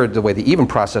you remember the way the even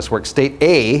process works, state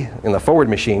A in the forward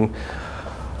machine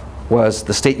was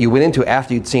the state you went into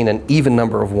after you'd seen an even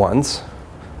number of ones.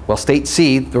 Well, state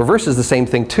C, the reverse is the same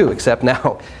thing too, except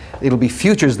now it'll be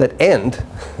futures that end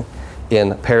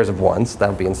in pairs of ones.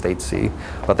 That'll be in state C.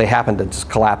 But they happen to just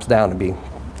collapse down to be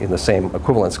in the same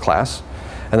equivalence class.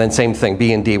 And then same thing,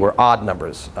 B and D were odd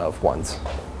numbers of ones.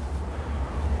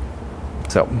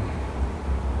 So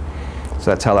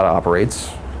that's how that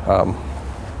operates.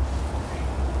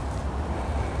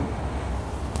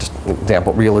 Just an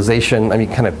example, realization. I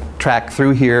mean, kind of track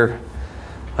through here.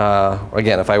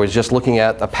 Again, if I was just looking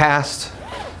at the past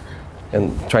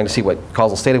and trying to see what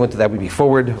causal state I went to, that would be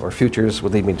forward, or futures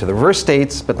would lead me to the reverse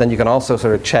states. But then you can also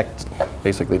sort of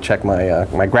basically check my,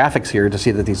 my graphics here to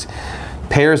see that these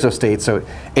pairs of states, so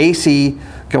AC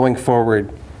going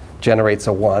forward generates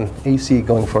a 1. AC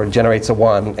going forward generates a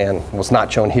 1, and what's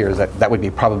not shown here is that would be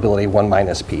probability 1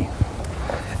 minus p.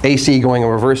 AC going in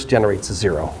reverse generates a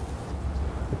 0,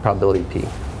 probability p,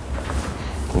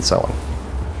 and so on.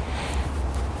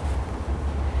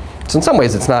 So in some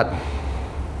ways it's not,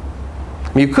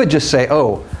 I mean, you could just say,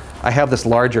 oh, I have this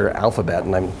larger alphabet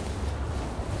and I'm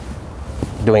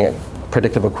doing a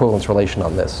predictive equivalence relation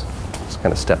on this. It's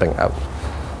kind of stepping out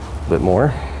a bit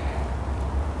more.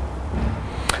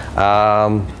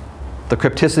 The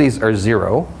crypticities are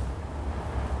 0.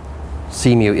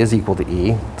 C mu is equal to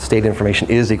E. State information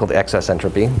is equal to excess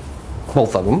entropy,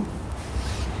 both of them.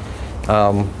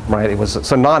 Right? It was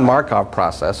so non-Markov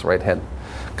process, right? Had,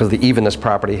 because the evenness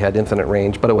property had infinite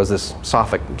range, but it was this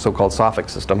so-called Sophic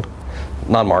system,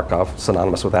 non-Markov,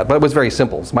 synonymous with that. But it was very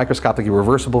simple. It's microscopically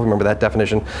reversible. Remember that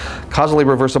definition. Causally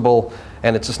reversible,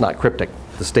 and it's just not cryptic.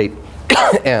 The state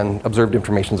and observed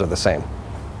informations are the same.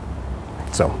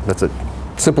 So that's a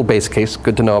simple base case,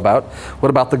 good to know about. What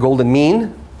about the golden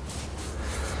mean?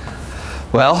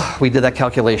 Well, we did that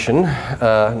calculation.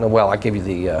 Well, I gave you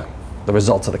the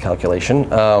results of the calculation.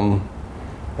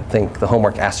 I think the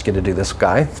homework asked you to do this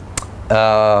guy.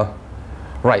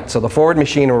 Right, so the forward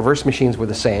machine and reverse machines were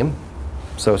the same.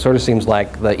 So it sort of seems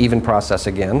like the even process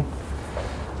again.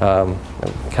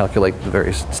 Calculate the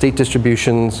various state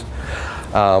distributions.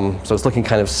 So it's looking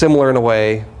kind of similar in a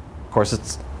way. Of course,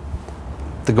 it's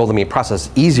the golden mean process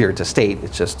is easier to state.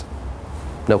 It's just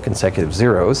no consecutive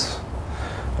zeros.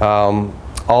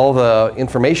 All the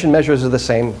information measures are the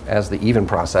same as the even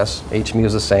process. H mu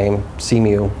is the same. C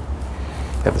mu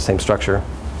have the same structure.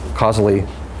 Causally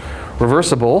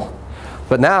reversible.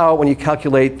 But now when you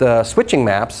calculate the switching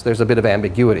maps, there's a bit of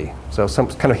ambiguity. So some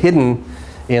kind of hidden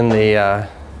in the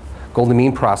golden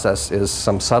mean process is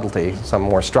some subtlety, some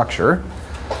more structure.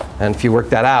 And if you work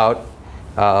that out,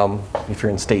 if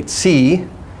you're in state C,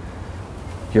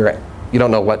 you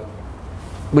don't know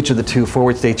which of the two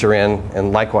forward states you're in.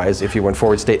 And likewise, if you were in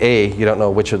forward state A, you don't know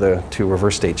which of the two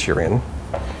reverse states you're in.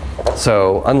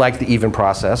 So unlike the even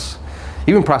process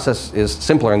is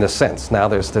simpler in this sense. Now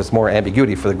there's more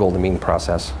ambiguity for the golden mean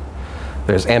process.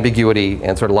 There's ambiguity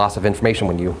and sort of loss of information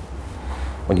when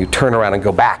you turn around and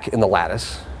go back in the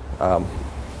lattice. And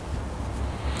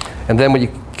then when you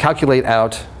calculate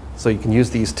out, so you can use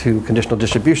these two conditional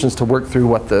distributions to work through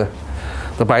what the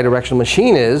bidirectional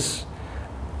machine is,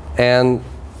 and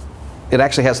it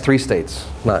actually has 3 states,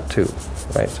 not 2.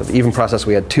 Right? So the even process,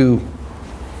 we had two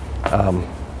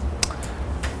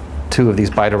of these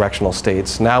bidirectional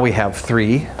states. Now we have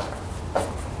 3.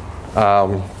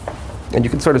 And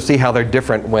you can sort of see how they're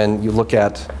different when you look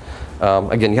at,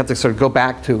 again, you have to sort of go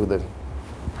back to the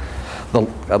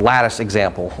lattice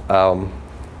example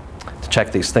to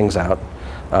check these things out.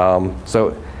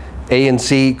 So A and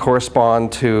C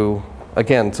correspond to,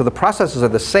 again, so the processes are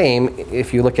the same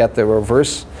if you look at the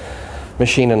reverse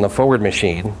machine and the forward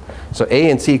machine. So A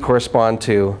and C correspond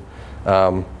to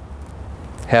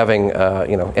having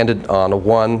ended on a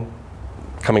 1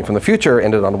 coming from the future,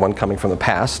 ended on a 1 coming from the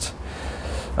past.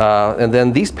 And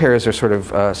then these pairs are sort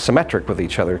of symmetric with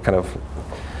each other, kind of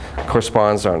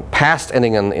corresponds on past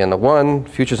ending in a 1,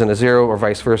 futures in a 0, or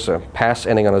vice versa. Past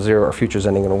ending on a 0 or futures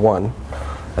ending in a 1.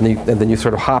 And then you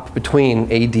sort of hop between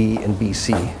AD and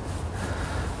BC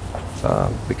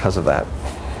because of that.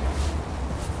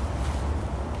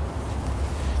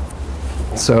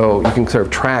 So you can sort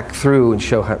of track through and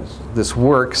show how this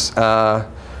works,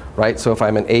 right? So if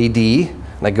I'm an AD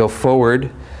and I go forward,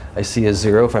 I see a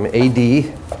 0. If I'm an AD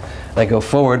and I go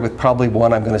forward with probably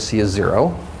 1, I'm going to see a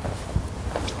 0.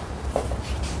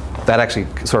 That actually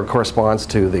sort of corresponds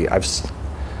to the,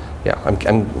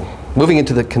 I'm moving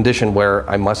into the condition where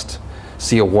I must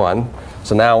see a 1.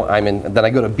 So now I'm in, then I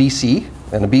go to BC,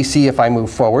 and the BC, if I move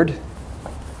forward,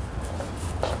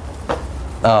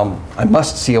 I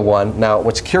must see a 1. Now,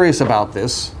 what's curious about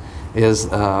this is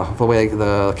the way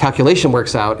the calculation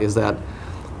works out is that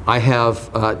I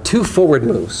have 2 forward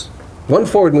moves. One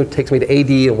forward move takes me to AD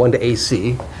and one to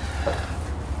AC.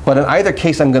 But in either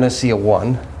case, I'm going to see a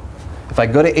 1. If I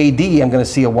go to AD, I'm going to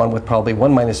see a 1 with probably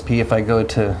 1 minus P. If I go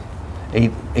to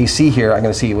AC here, I'm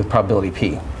going to see it with probability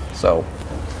P. So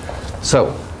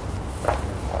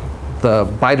the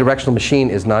bidirectional machine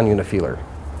is non-unifilar.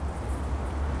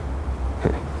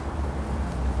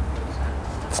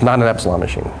 It's not an epsilon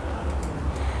machine.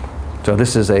 So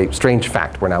this is a strange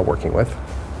fact we're now working with.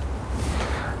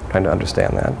 Trying to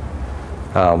understand that.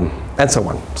 And so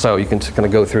on. So you can kind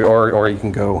of go through, or you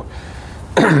can go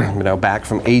back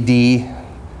from AD,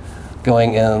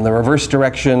 going in the reverse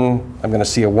direction. I'm going to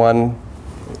see a 1,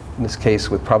 in this case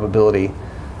with probability.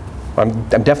 I'm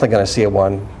definitely going to see a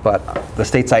 1, but the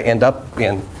states I end up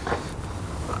in,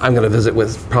 I'm going to visit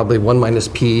with probably 1 minus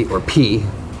P or P,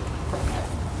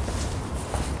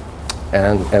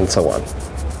 and so on.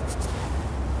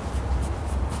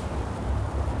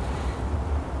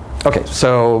 OK,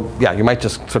 so yeah, you might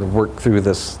just sort of work through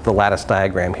the lattice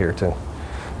diagram here to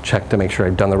check to make sure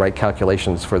I've done the right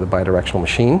calculations for the bidirectional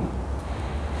machine.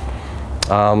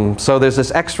 So there's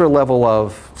this extra level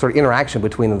of sort of interaction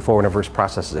between the forward and reverse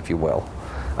processes, if you will,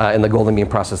 in the golden mean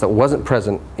process that wasn't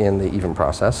present in the even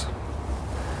process.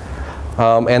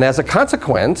 And as a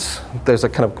consequence, there's a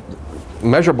kind of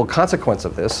measurable consequence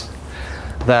of this,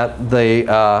 that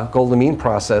the golden mean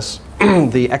process,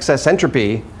 the excess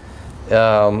entropy,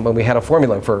 when we had a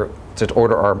formula to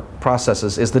order our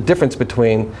processes, is the difference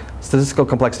between statistical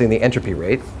complexity and the entropy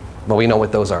rate. Well, we know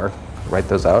what those are. Write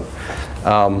those out.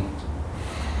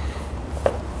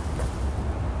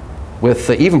 With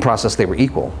the even process, they were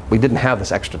equal. We didn't have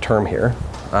this extra term here.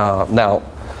 Now,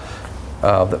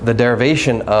 the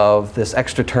derivation of this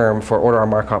extra term for order our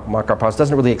Markov process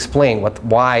doesn't really explain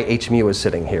why h mu is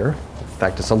sitting here. In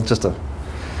fact, it's just a,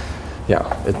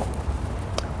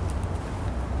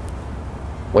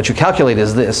 what you calculate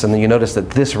is this, and then you notice that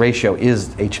this ratio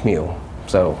is h mu.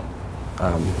 So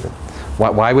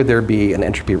why would there be an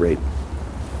entropy rate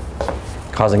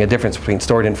causing a difference between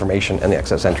stored information and the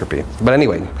excess entropy? But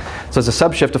anyway, so it's a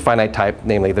subshift of finite type,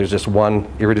 namely there's just one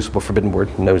irreducible forbidden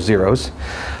word, no zeros.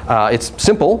 It's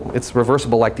simple, it's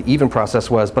reversible like the even process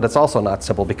was, but it's also not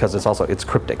simple because it's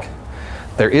cryptic.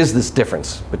 There is this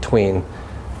difference between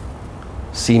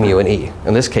C mu and E.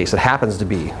 In this case, it happens to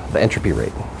be the entropy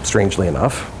rate, strangely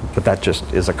enough, but that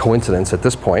just is a coincidence at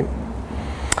this point.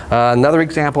 Another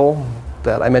example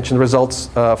that I mentioned the results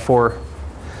for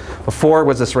before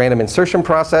was this random insertion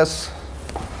process.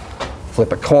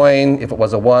 Flip a coin. If it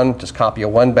was a 1, just copy a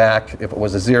 1 back. If it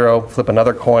was a 0, flip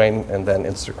another coin and then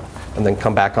insert, and then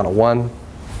come back on a 1.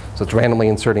 So it's randomly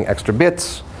inserting extra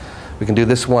bits. We can do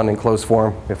this one in closed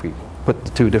form if we put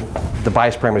the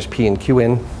bias parameters P and Q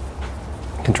in.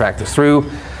 Contract this through,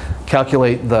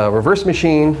 calculate the reverse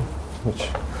machine, which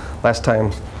last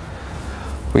time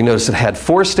we noticed it had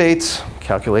 4 states.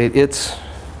 Calculate its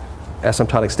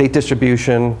asymptotic state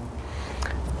distribution.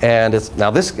 And it's, now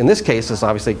in this case, is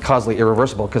obviously causally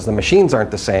irreversible because the machines aren't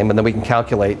the same. And then we can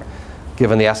calculate,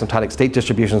 given the asymptotic state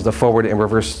distributions, the forward and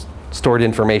reverse stored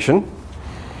information.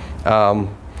 And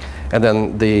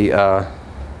then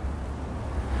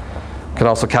can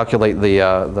also calculate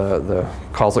the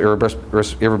causal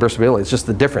irreversibility. It's just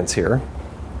the difference here.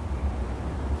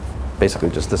 Basically,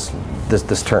 just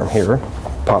this term here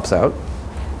pops out.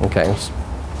 Okay.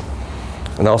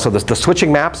 And also the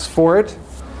switching maps for it.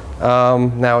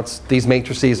 Now these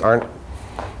matrices aren't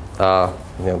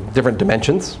different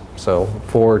dimensions. So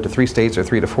 4 to 3 states or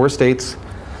 3 to 4 states.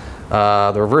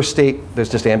 The reverse state, there's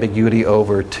just ambiguity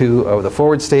over 2 of the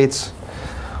forward states.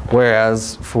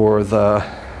 Whereas for the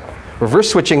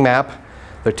reverse switching map,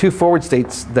 there are 2 forward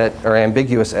states that are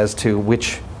ambiguous as to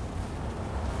which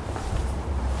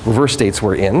reverse states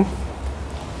we're in.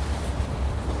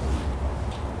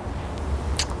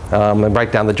 And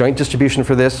write down the joint distribution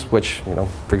for this, which,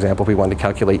 for example, if we wanted to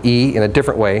calculate E in a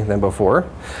different way than before.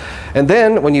 And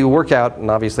then when you work out,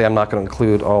 and obviously I'm not going to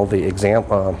include all of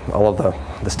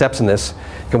the steps in this,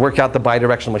 you can work out the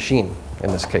bidirectional machine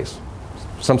in this case.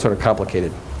 Some sort of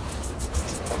complicated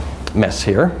mess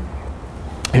here.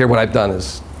 Here what I've done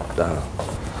is,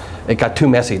 it got too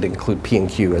messy to include P and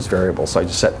Q as variables, so I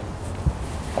just set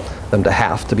them to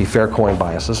half to be fair coin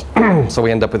biases. So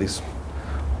we end up with these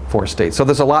 4 states. So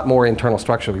there's a lot more internal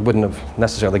structure we wouldn't have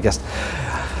necessarily guessed.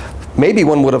 Maybe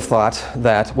one would have thought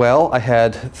that, well, I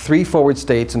had 3 forward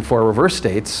states and 4 reverse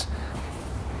states.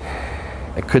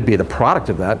 It could be the product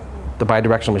of that. The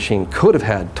bidirectional machine could have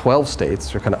had 12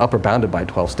 states, or kind of upper bounded by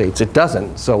 12 states. It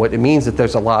doesn't. So it means that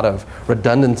there's a lot of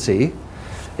redundancy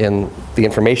in the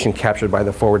information captured by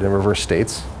the forward and reverse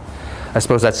states. I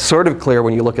suppose that's sort of clear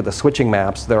when you look at the switching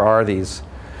maps. There are these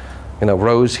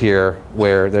rows here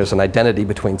where there's an identity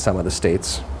between some of the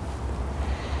states.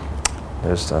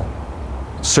 There's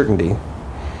certainty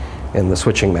in the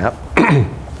switching map.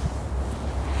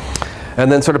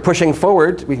 And then sort of pushing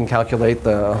forward, we can calculate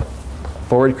the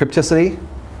forward crypticity.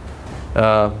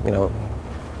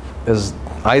 Is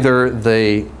either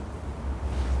the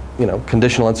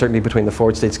conditional uncertainty between the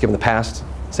forward states given the past.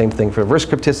 Same thing for reverse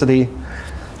crypticity.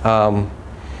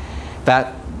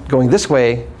 That going this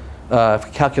way, if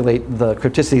we calculate the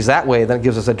crypticities that way, then it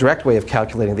gives us a direct way of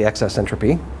calculating the excess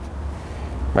entropy.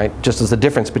 Right? Just as the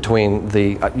difference between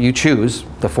the, you choose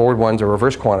the forward ones or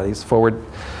reverse quantities, forward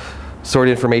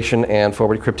sorted information and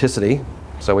forward crypticity.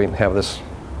 So we have this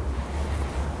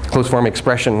closed form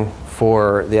expression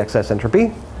for the excess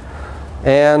entropy.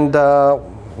 And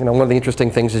one of the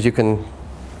interesting things is you can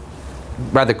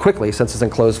rather quickly, since it's in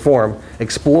closed form,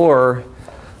 explore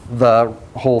the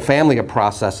whole family of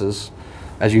processes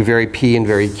as you vary P and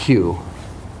vary Q.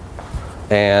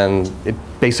 And it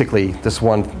basically, this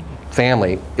one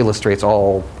family illustrates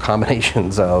all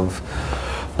combinations of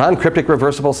non-cryptic,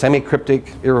 reversible,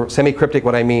 semi-cryptic. Semi-cryptic,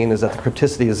 what I mean is that the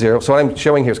crypticity is 0. So what I'm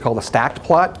showing here is called a stacked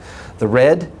plot. The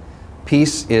red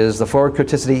piece is the forward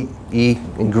crypticity, E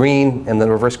in green, and then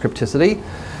reverse crypticity.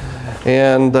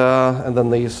 And then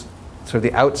these sort of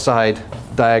the outside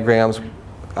diagrams,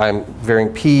 I'm varying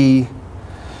P,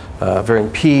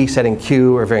 setting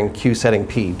Q, or varying Q setting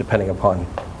P, depending upon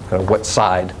kind of what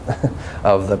side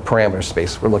of the parameter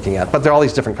space we're looking at. But there are all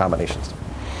these different combinations.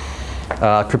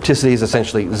 Crypticity is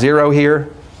essentially 0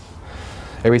 here.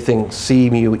 Everything C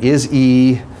mu is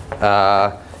E.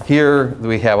 Here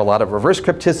we have a lot of reverse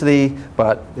crypticity,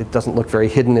 but it doesn't look very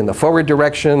hidden in the forward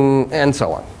direction, and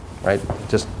so on. Right?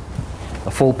 Just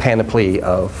a full panoply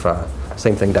of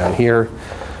same thing down here.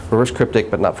 Reverse cryptic,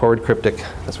 but not forward cryptic.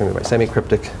 That's what I mean by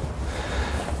semi-cryptic,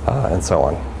 and so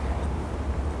on.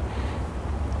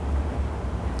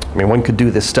 I mean, one could do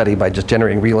this study by just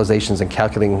generating realizations and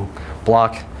calculating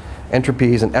block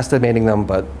entropies and estimating them,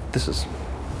 but this is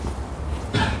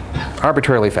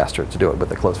arbitrarily faster to do it with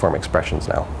the closed form expressions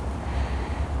now.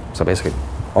 So basically,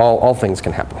 all things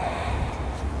can happen.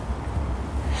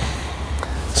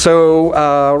 So,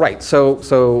 right,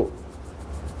 so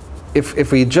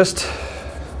if we just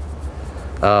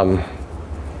kind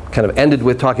of ended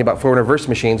with talking about forward and reverse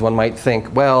machines, one might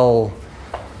think, well,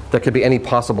 there could be any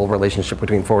possible relationship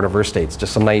between forward and reverse states,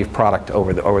 just some naive product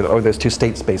over those 2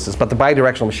 state spaces. But the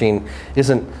bidirectional machine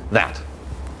isn't that.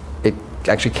 It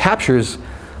actually captures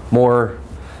more,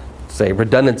 say,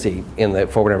 redundancy in the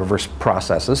forward and reverse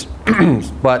processes,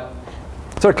 but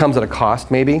it sort of comes at a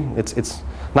cost, maybe. It's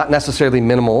not necessarily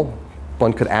minimal.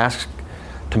 One could ask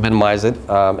to minimize it,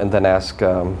 and then ask,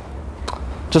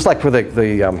 just like for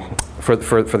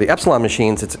the epsilon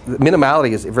machines,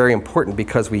 minimality is very important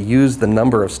because we use the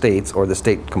number of states or the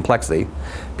state complexity,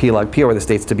 P log P over the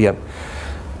states,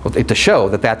 to show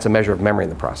that that's a measure of memory in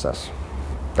the process,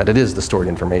 that it is the stored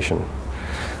information.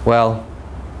 Well,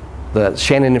 the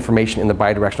Shannon information in the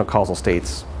bidirectional causal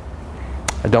states,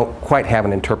 I don't quite have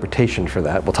an interpretation for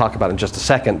that. We'll talk about it in just a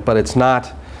second, but it's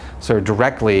not sort of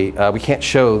directly, we can't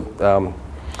show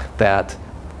that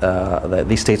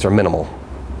these states are minimal.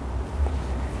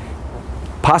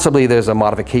 Possibly there's a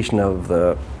modification of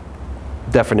the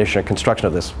definition or construction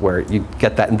of this where you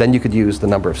get that, and then you could use the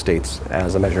number of states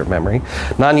as a measure of memory.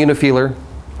 Non-unifilar,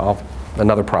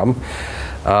 another problem.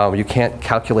 You can't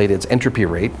calculate its entropy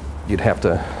rate. You'd have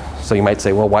to, so you might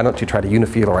say, well, why don't you try to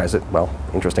unifilarize it? Well,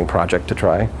 interesting project to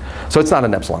try. So it's not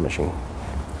an epsilon machine.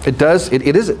 It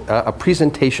is a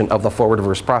presentation of the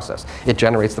forward-reverse process. It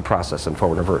generates the process in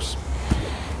forward-reverse.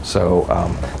 So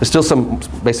there's still some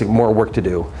basic more work to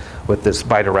do with this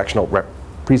bidirectional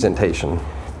representation.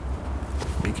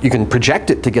 You can project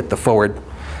it to get the forward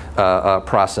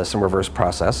process and reverse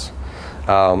process.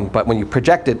 But when you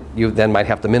project it, you then might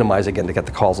have to minimize again to get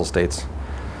the causal states.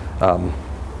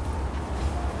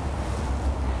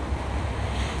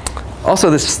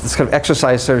 Also, this kind of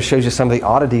exercise sort of shows you some of the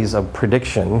oddities of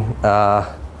prediction.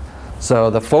 So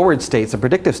the forward states, the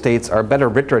predictive states, are better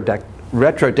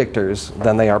retrodictors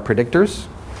than they are predictors.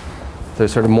 they're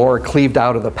sort of more cleaved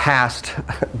out of the past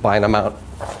by an amount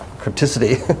of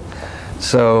crypticity.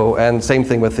 So, and same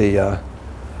thing with the,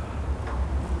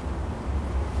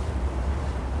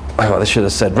 I should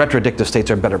have said retrodictive states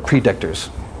are better predictors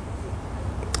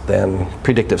than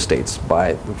predictive states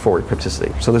by forward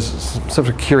crypticity. So this is sort of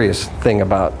a curious thing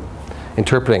about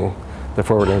interpreting the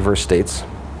forward and reverse states.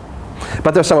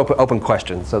 But there's some open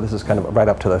questions, so this is kind of right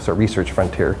up to the sort of research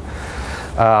frontier.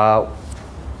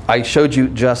 I showed you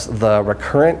just the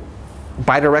recurrent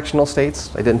bidirectional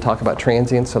states. I didn't talk about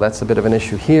transients, so that's a bit of an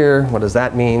issue here. What does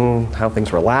that mean? How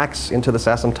things relax into this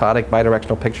asymptotic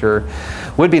bidirectional picture.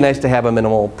 Would be nice to have a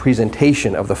minimal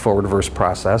presentation of the forward-reverse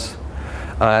process,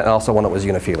 and also one that was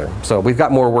unifilar. So we've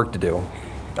got more work to do.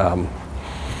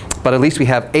 But at least we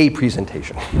have a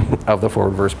presentation of the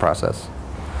forward-reverse process.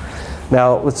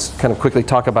 Now, let's kind of quickly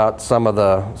talk about some of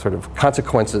the sort of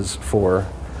consequences for,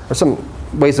 or some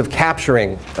ways of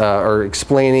capturing or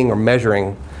explaining or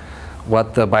measuring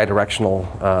what the bidirectional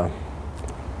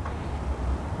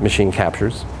machine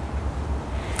captures.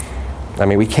 I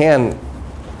mean, we can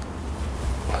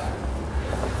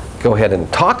go ahead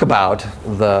and talk about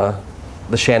the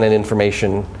Shannon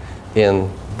information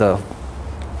in the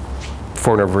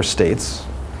forward and reverse states.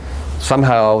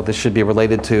 Somehow this should be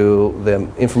related to the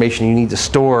information you need to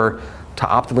store to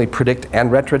optimally predict and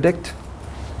retrodict.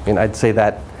 I mean, I'd say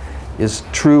that is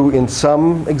true in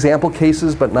some example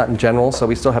cases, but not in general, so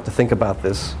we still have to think about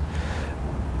this,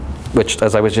 which,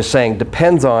 as I was just saying,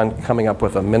 depends on coming up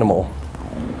with a minimal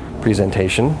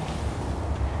presentation.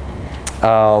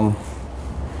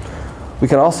 We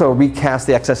can also recast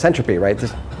the excess entropy, right?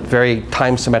 This very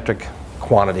time-symmetric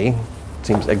quantity. It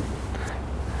seems like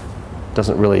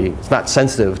doesn't really, it's not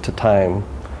sensitive to time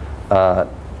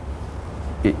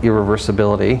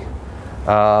irreversibility.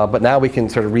 But now we can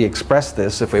sort of re-express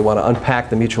this if we want to unpack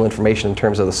the mutual information in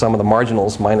terms of the sum of the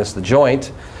marginals minus the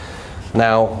joint.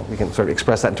 Now we can sort of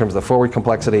express that in terms of the forward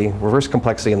complexity, reverse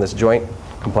complexity, and this joint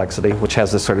complexity, which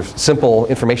has this sort of simple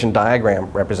information diagram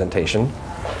representation.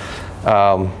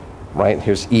 Right,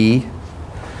 here's E,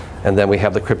 and then we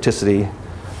have the crypticity,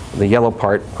 the yellow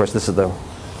part. Of course, this is the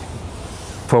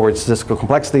forward statistical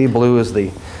complexity. Blue is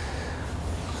the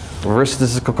reverse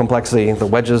statistical complexity. The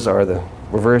wedges are the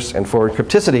reverse and forward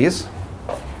crypticities.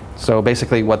 So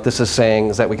basically what this is saying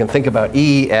is that we can think about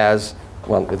E as,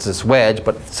 well, it's this wedge,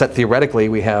 but set theoretically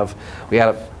we add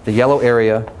up the yellow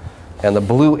area and the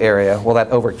blue area. Well, that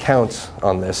overcounts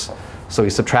on this. So we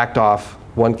subtract off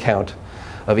one count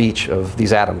of each of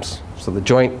these atoms. So the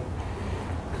joint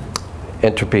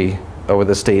entropy over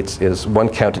the states is one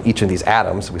count in each of these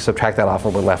atoms. We subtract that off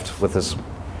and we're left with this,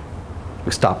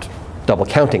 we stopped double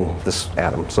counting this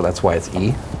atom, so that's why it's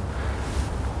E.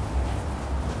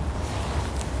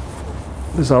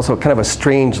 There's also kind of a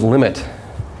strange limit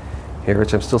here,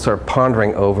 which I'm still sort of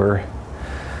pondering over.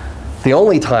 The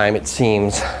only time, it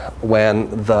seems, when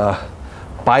the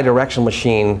bidirectional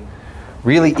machine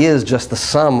really is just the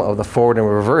sum of the forward and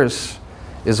reverse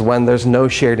is when there's no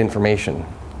shared information.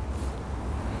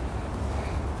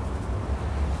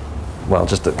 Well,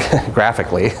 just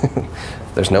graphically,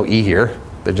 there's no E here.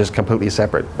 They're just completely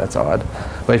separate. That's odd.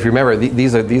 But if you remember,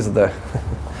 these are the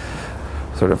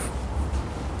sort of,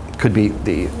 could be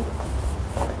the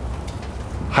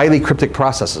highly cryptic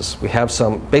processes. We have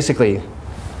some, basically,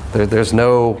 there's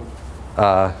no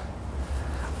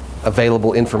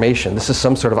available information. This is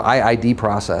some sort of IID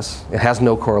process. It has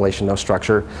no correlation, no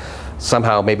structure.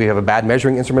 Somehow, maybe you have a bad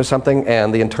measuring instrument or something,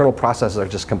 and the internal processes are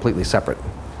just completely separate.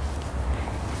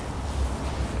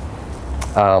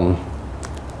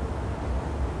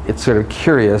 It's sort of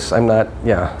curious. I'm not,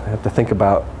 I have to think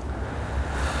about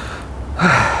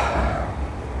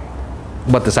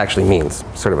what this actually means.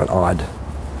 Sort of an odd,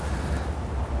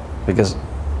 because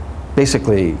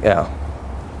basically,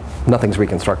 nothing's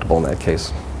reconstructible in that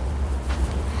case.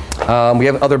 We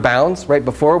have other bounds. Right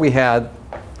before we had,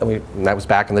 and that was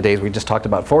back in the days we just talked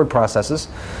about forward processes.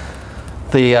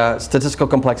 The statistical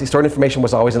complexity, stored information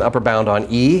was always an upper bound on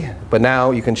E, but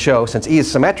now you can show, since E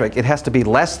is symmetric, it has to be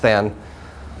less than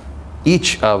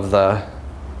each of the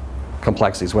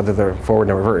complexities, whether they're forward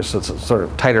and reverse. So it's a sort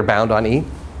of tighter bound on E.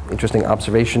 Interesting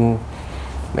observation,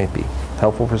 might be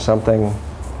helpful for something,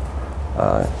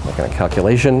 like in a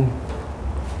calculation.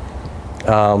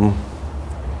 The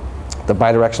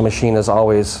bidirectional machine is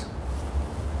always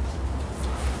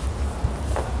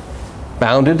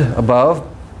bounded above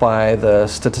by the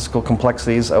statistical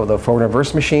complexities of the forward and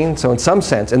reverse machine. So in some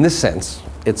sense, in this sense,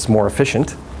 it's more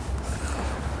efficient.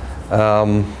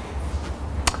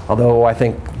 Although I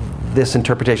think this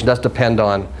interpretation does depend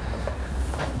on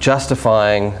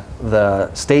justifying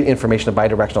the state information of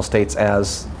bidirectional states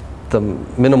as the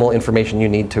minimal information you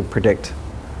need to predict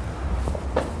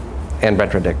and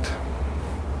retrodict.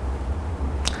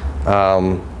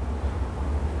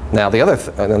 Now the other,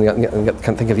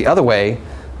 can think of the other way,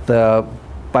 the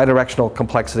bidirectional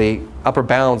complexity upper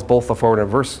bounds both the forward and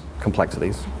reverse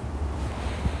complexities.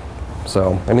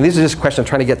 So, I mean, these are just questions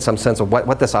trying to get some sense of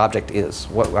what this object is.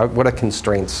 What are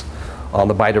constraints on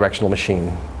the bidirectional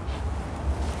machine?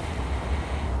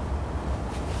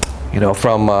 You know,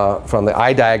 from the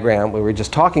eye diagram we were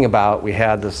just talking about, we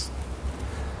had this,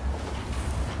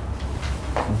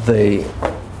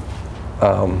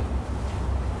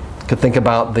 could think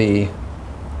about the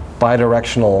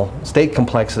bidirectional state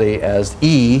complexity as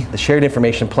E, the shared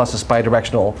information plus this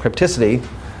bidirectional crypticity,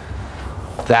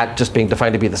 that just being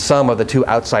defined to be the sum of the two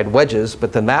outside wedges,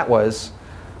 but then that was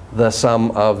the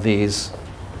sum of these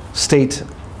state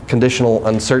conditional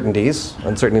uncertainties,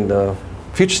 uncertainty in the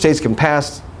future states given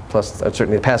past, plus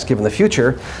uncertainty in the past given the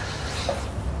future.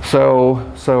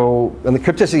 And the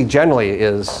crypticity generally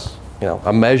is, you know,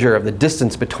 a measure of the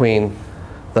distance between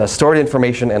the stored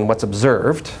information and what's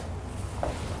observed.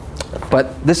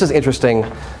 But this is interesting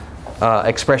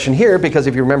expression here, because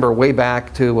if you remember way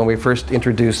back to when we first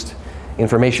introduced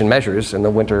information measures in the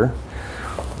winter,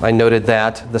 I noted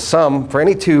that the sum for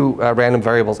any two random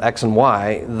variables x and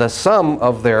y, the sum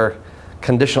of their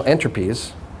conditional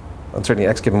entropies, uncertainty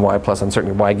x given y plus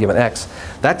uncertainty y given x,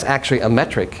 that's actually a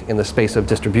metric in the space of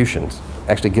distributions.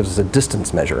 Actually gives us a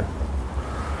distance measure.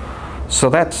 So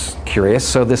that's curious.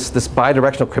 So this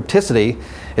bidirectional crypticity,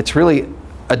 it's really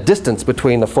a distance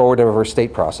between the forward and reverse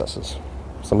state processes.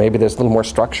 So maybe there's a little more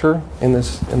structure in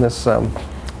this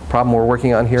problem we're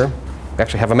working on here. We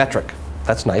actually have a metric.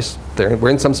 That's nice. We're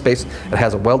in some space that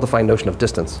has a well-defined notion of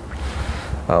distance.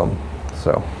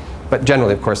 But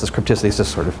generally, of course, this crypticity is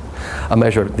just sort of a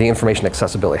measure of the information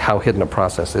accessibility, how hidden a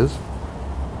process is.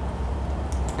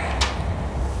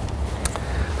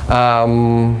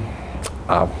 Final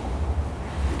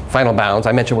bounds.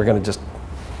 I mentioned we're just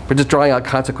drawing out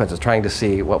consequences, trying to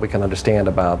see what we can understand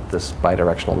about this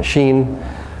bidirectional machine.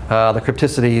 The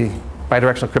crypticity,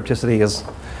 bidirectional crypticity is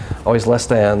always less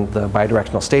than the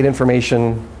bidirectional state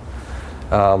information,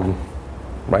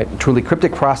 right? Truly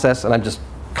cryptic process, and I'm just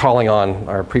calling on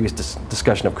our previous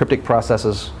discussion of cryptic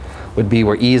processes, would be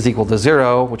where E is equal to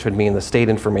 0, which would mean the state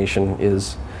information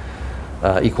is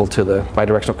equal to the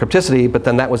bidirectional crypticity, but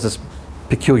then that was this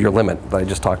peculiar limit that I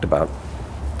just talked about.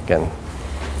 Again,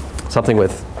 something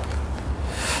with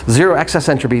 0 excess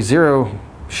entropy, 0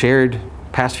 shared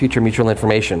past-future mutual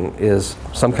information is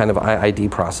some kind of IID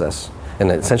process.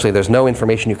 And essentially, there's no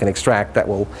information you can extract that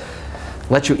will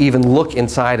let you even look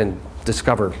inside and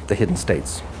discover the hidden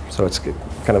states. So it's kind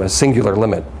of a singular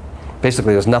limit.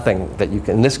 Basically, there's nothing that you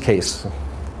can, in this case,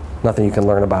 nothing you can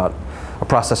learn about a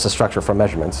process's structure from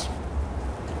measurements.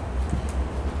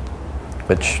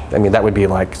 Which, I mean, that would be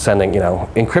like sending,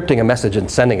 encrypting a message and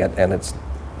sending it, and it's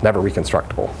never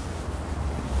reconstructible.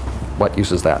 What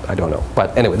use is that? I don't know.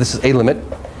 But anyway, this is a limit.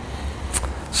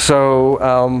 So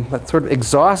that sort of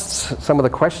exhausts some of the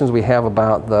questions we have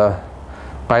about the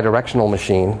bidirectional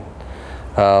machine.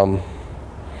 I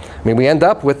mean, we end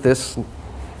up with this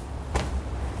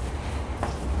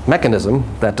mechanism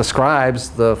that describes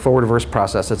the forward-reverse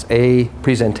process. It's a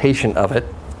presentation of it.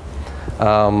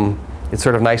 It's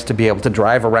sort of nice to be able to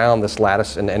drive around this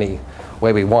lattice in any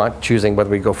way we want, choosing whether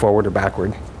we go forward or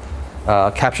backward.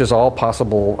 Captures all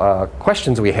possible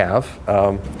questions we have.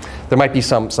 There might be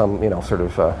some sort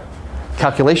of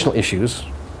calculational issues.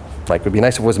 Like, it would be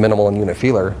nice if it was minimal and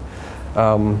unifilar.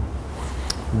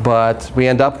 But we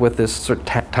end up with this sort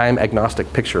of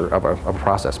time-agnostic picture of a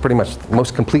process. Pretty much the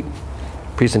most complete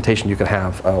presentation you can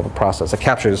have of a process that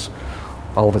captures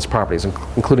all of its properties,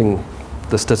 including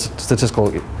the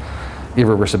statistical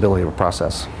irreversibility of a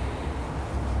process.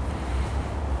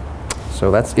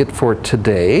 So that's it for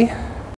today.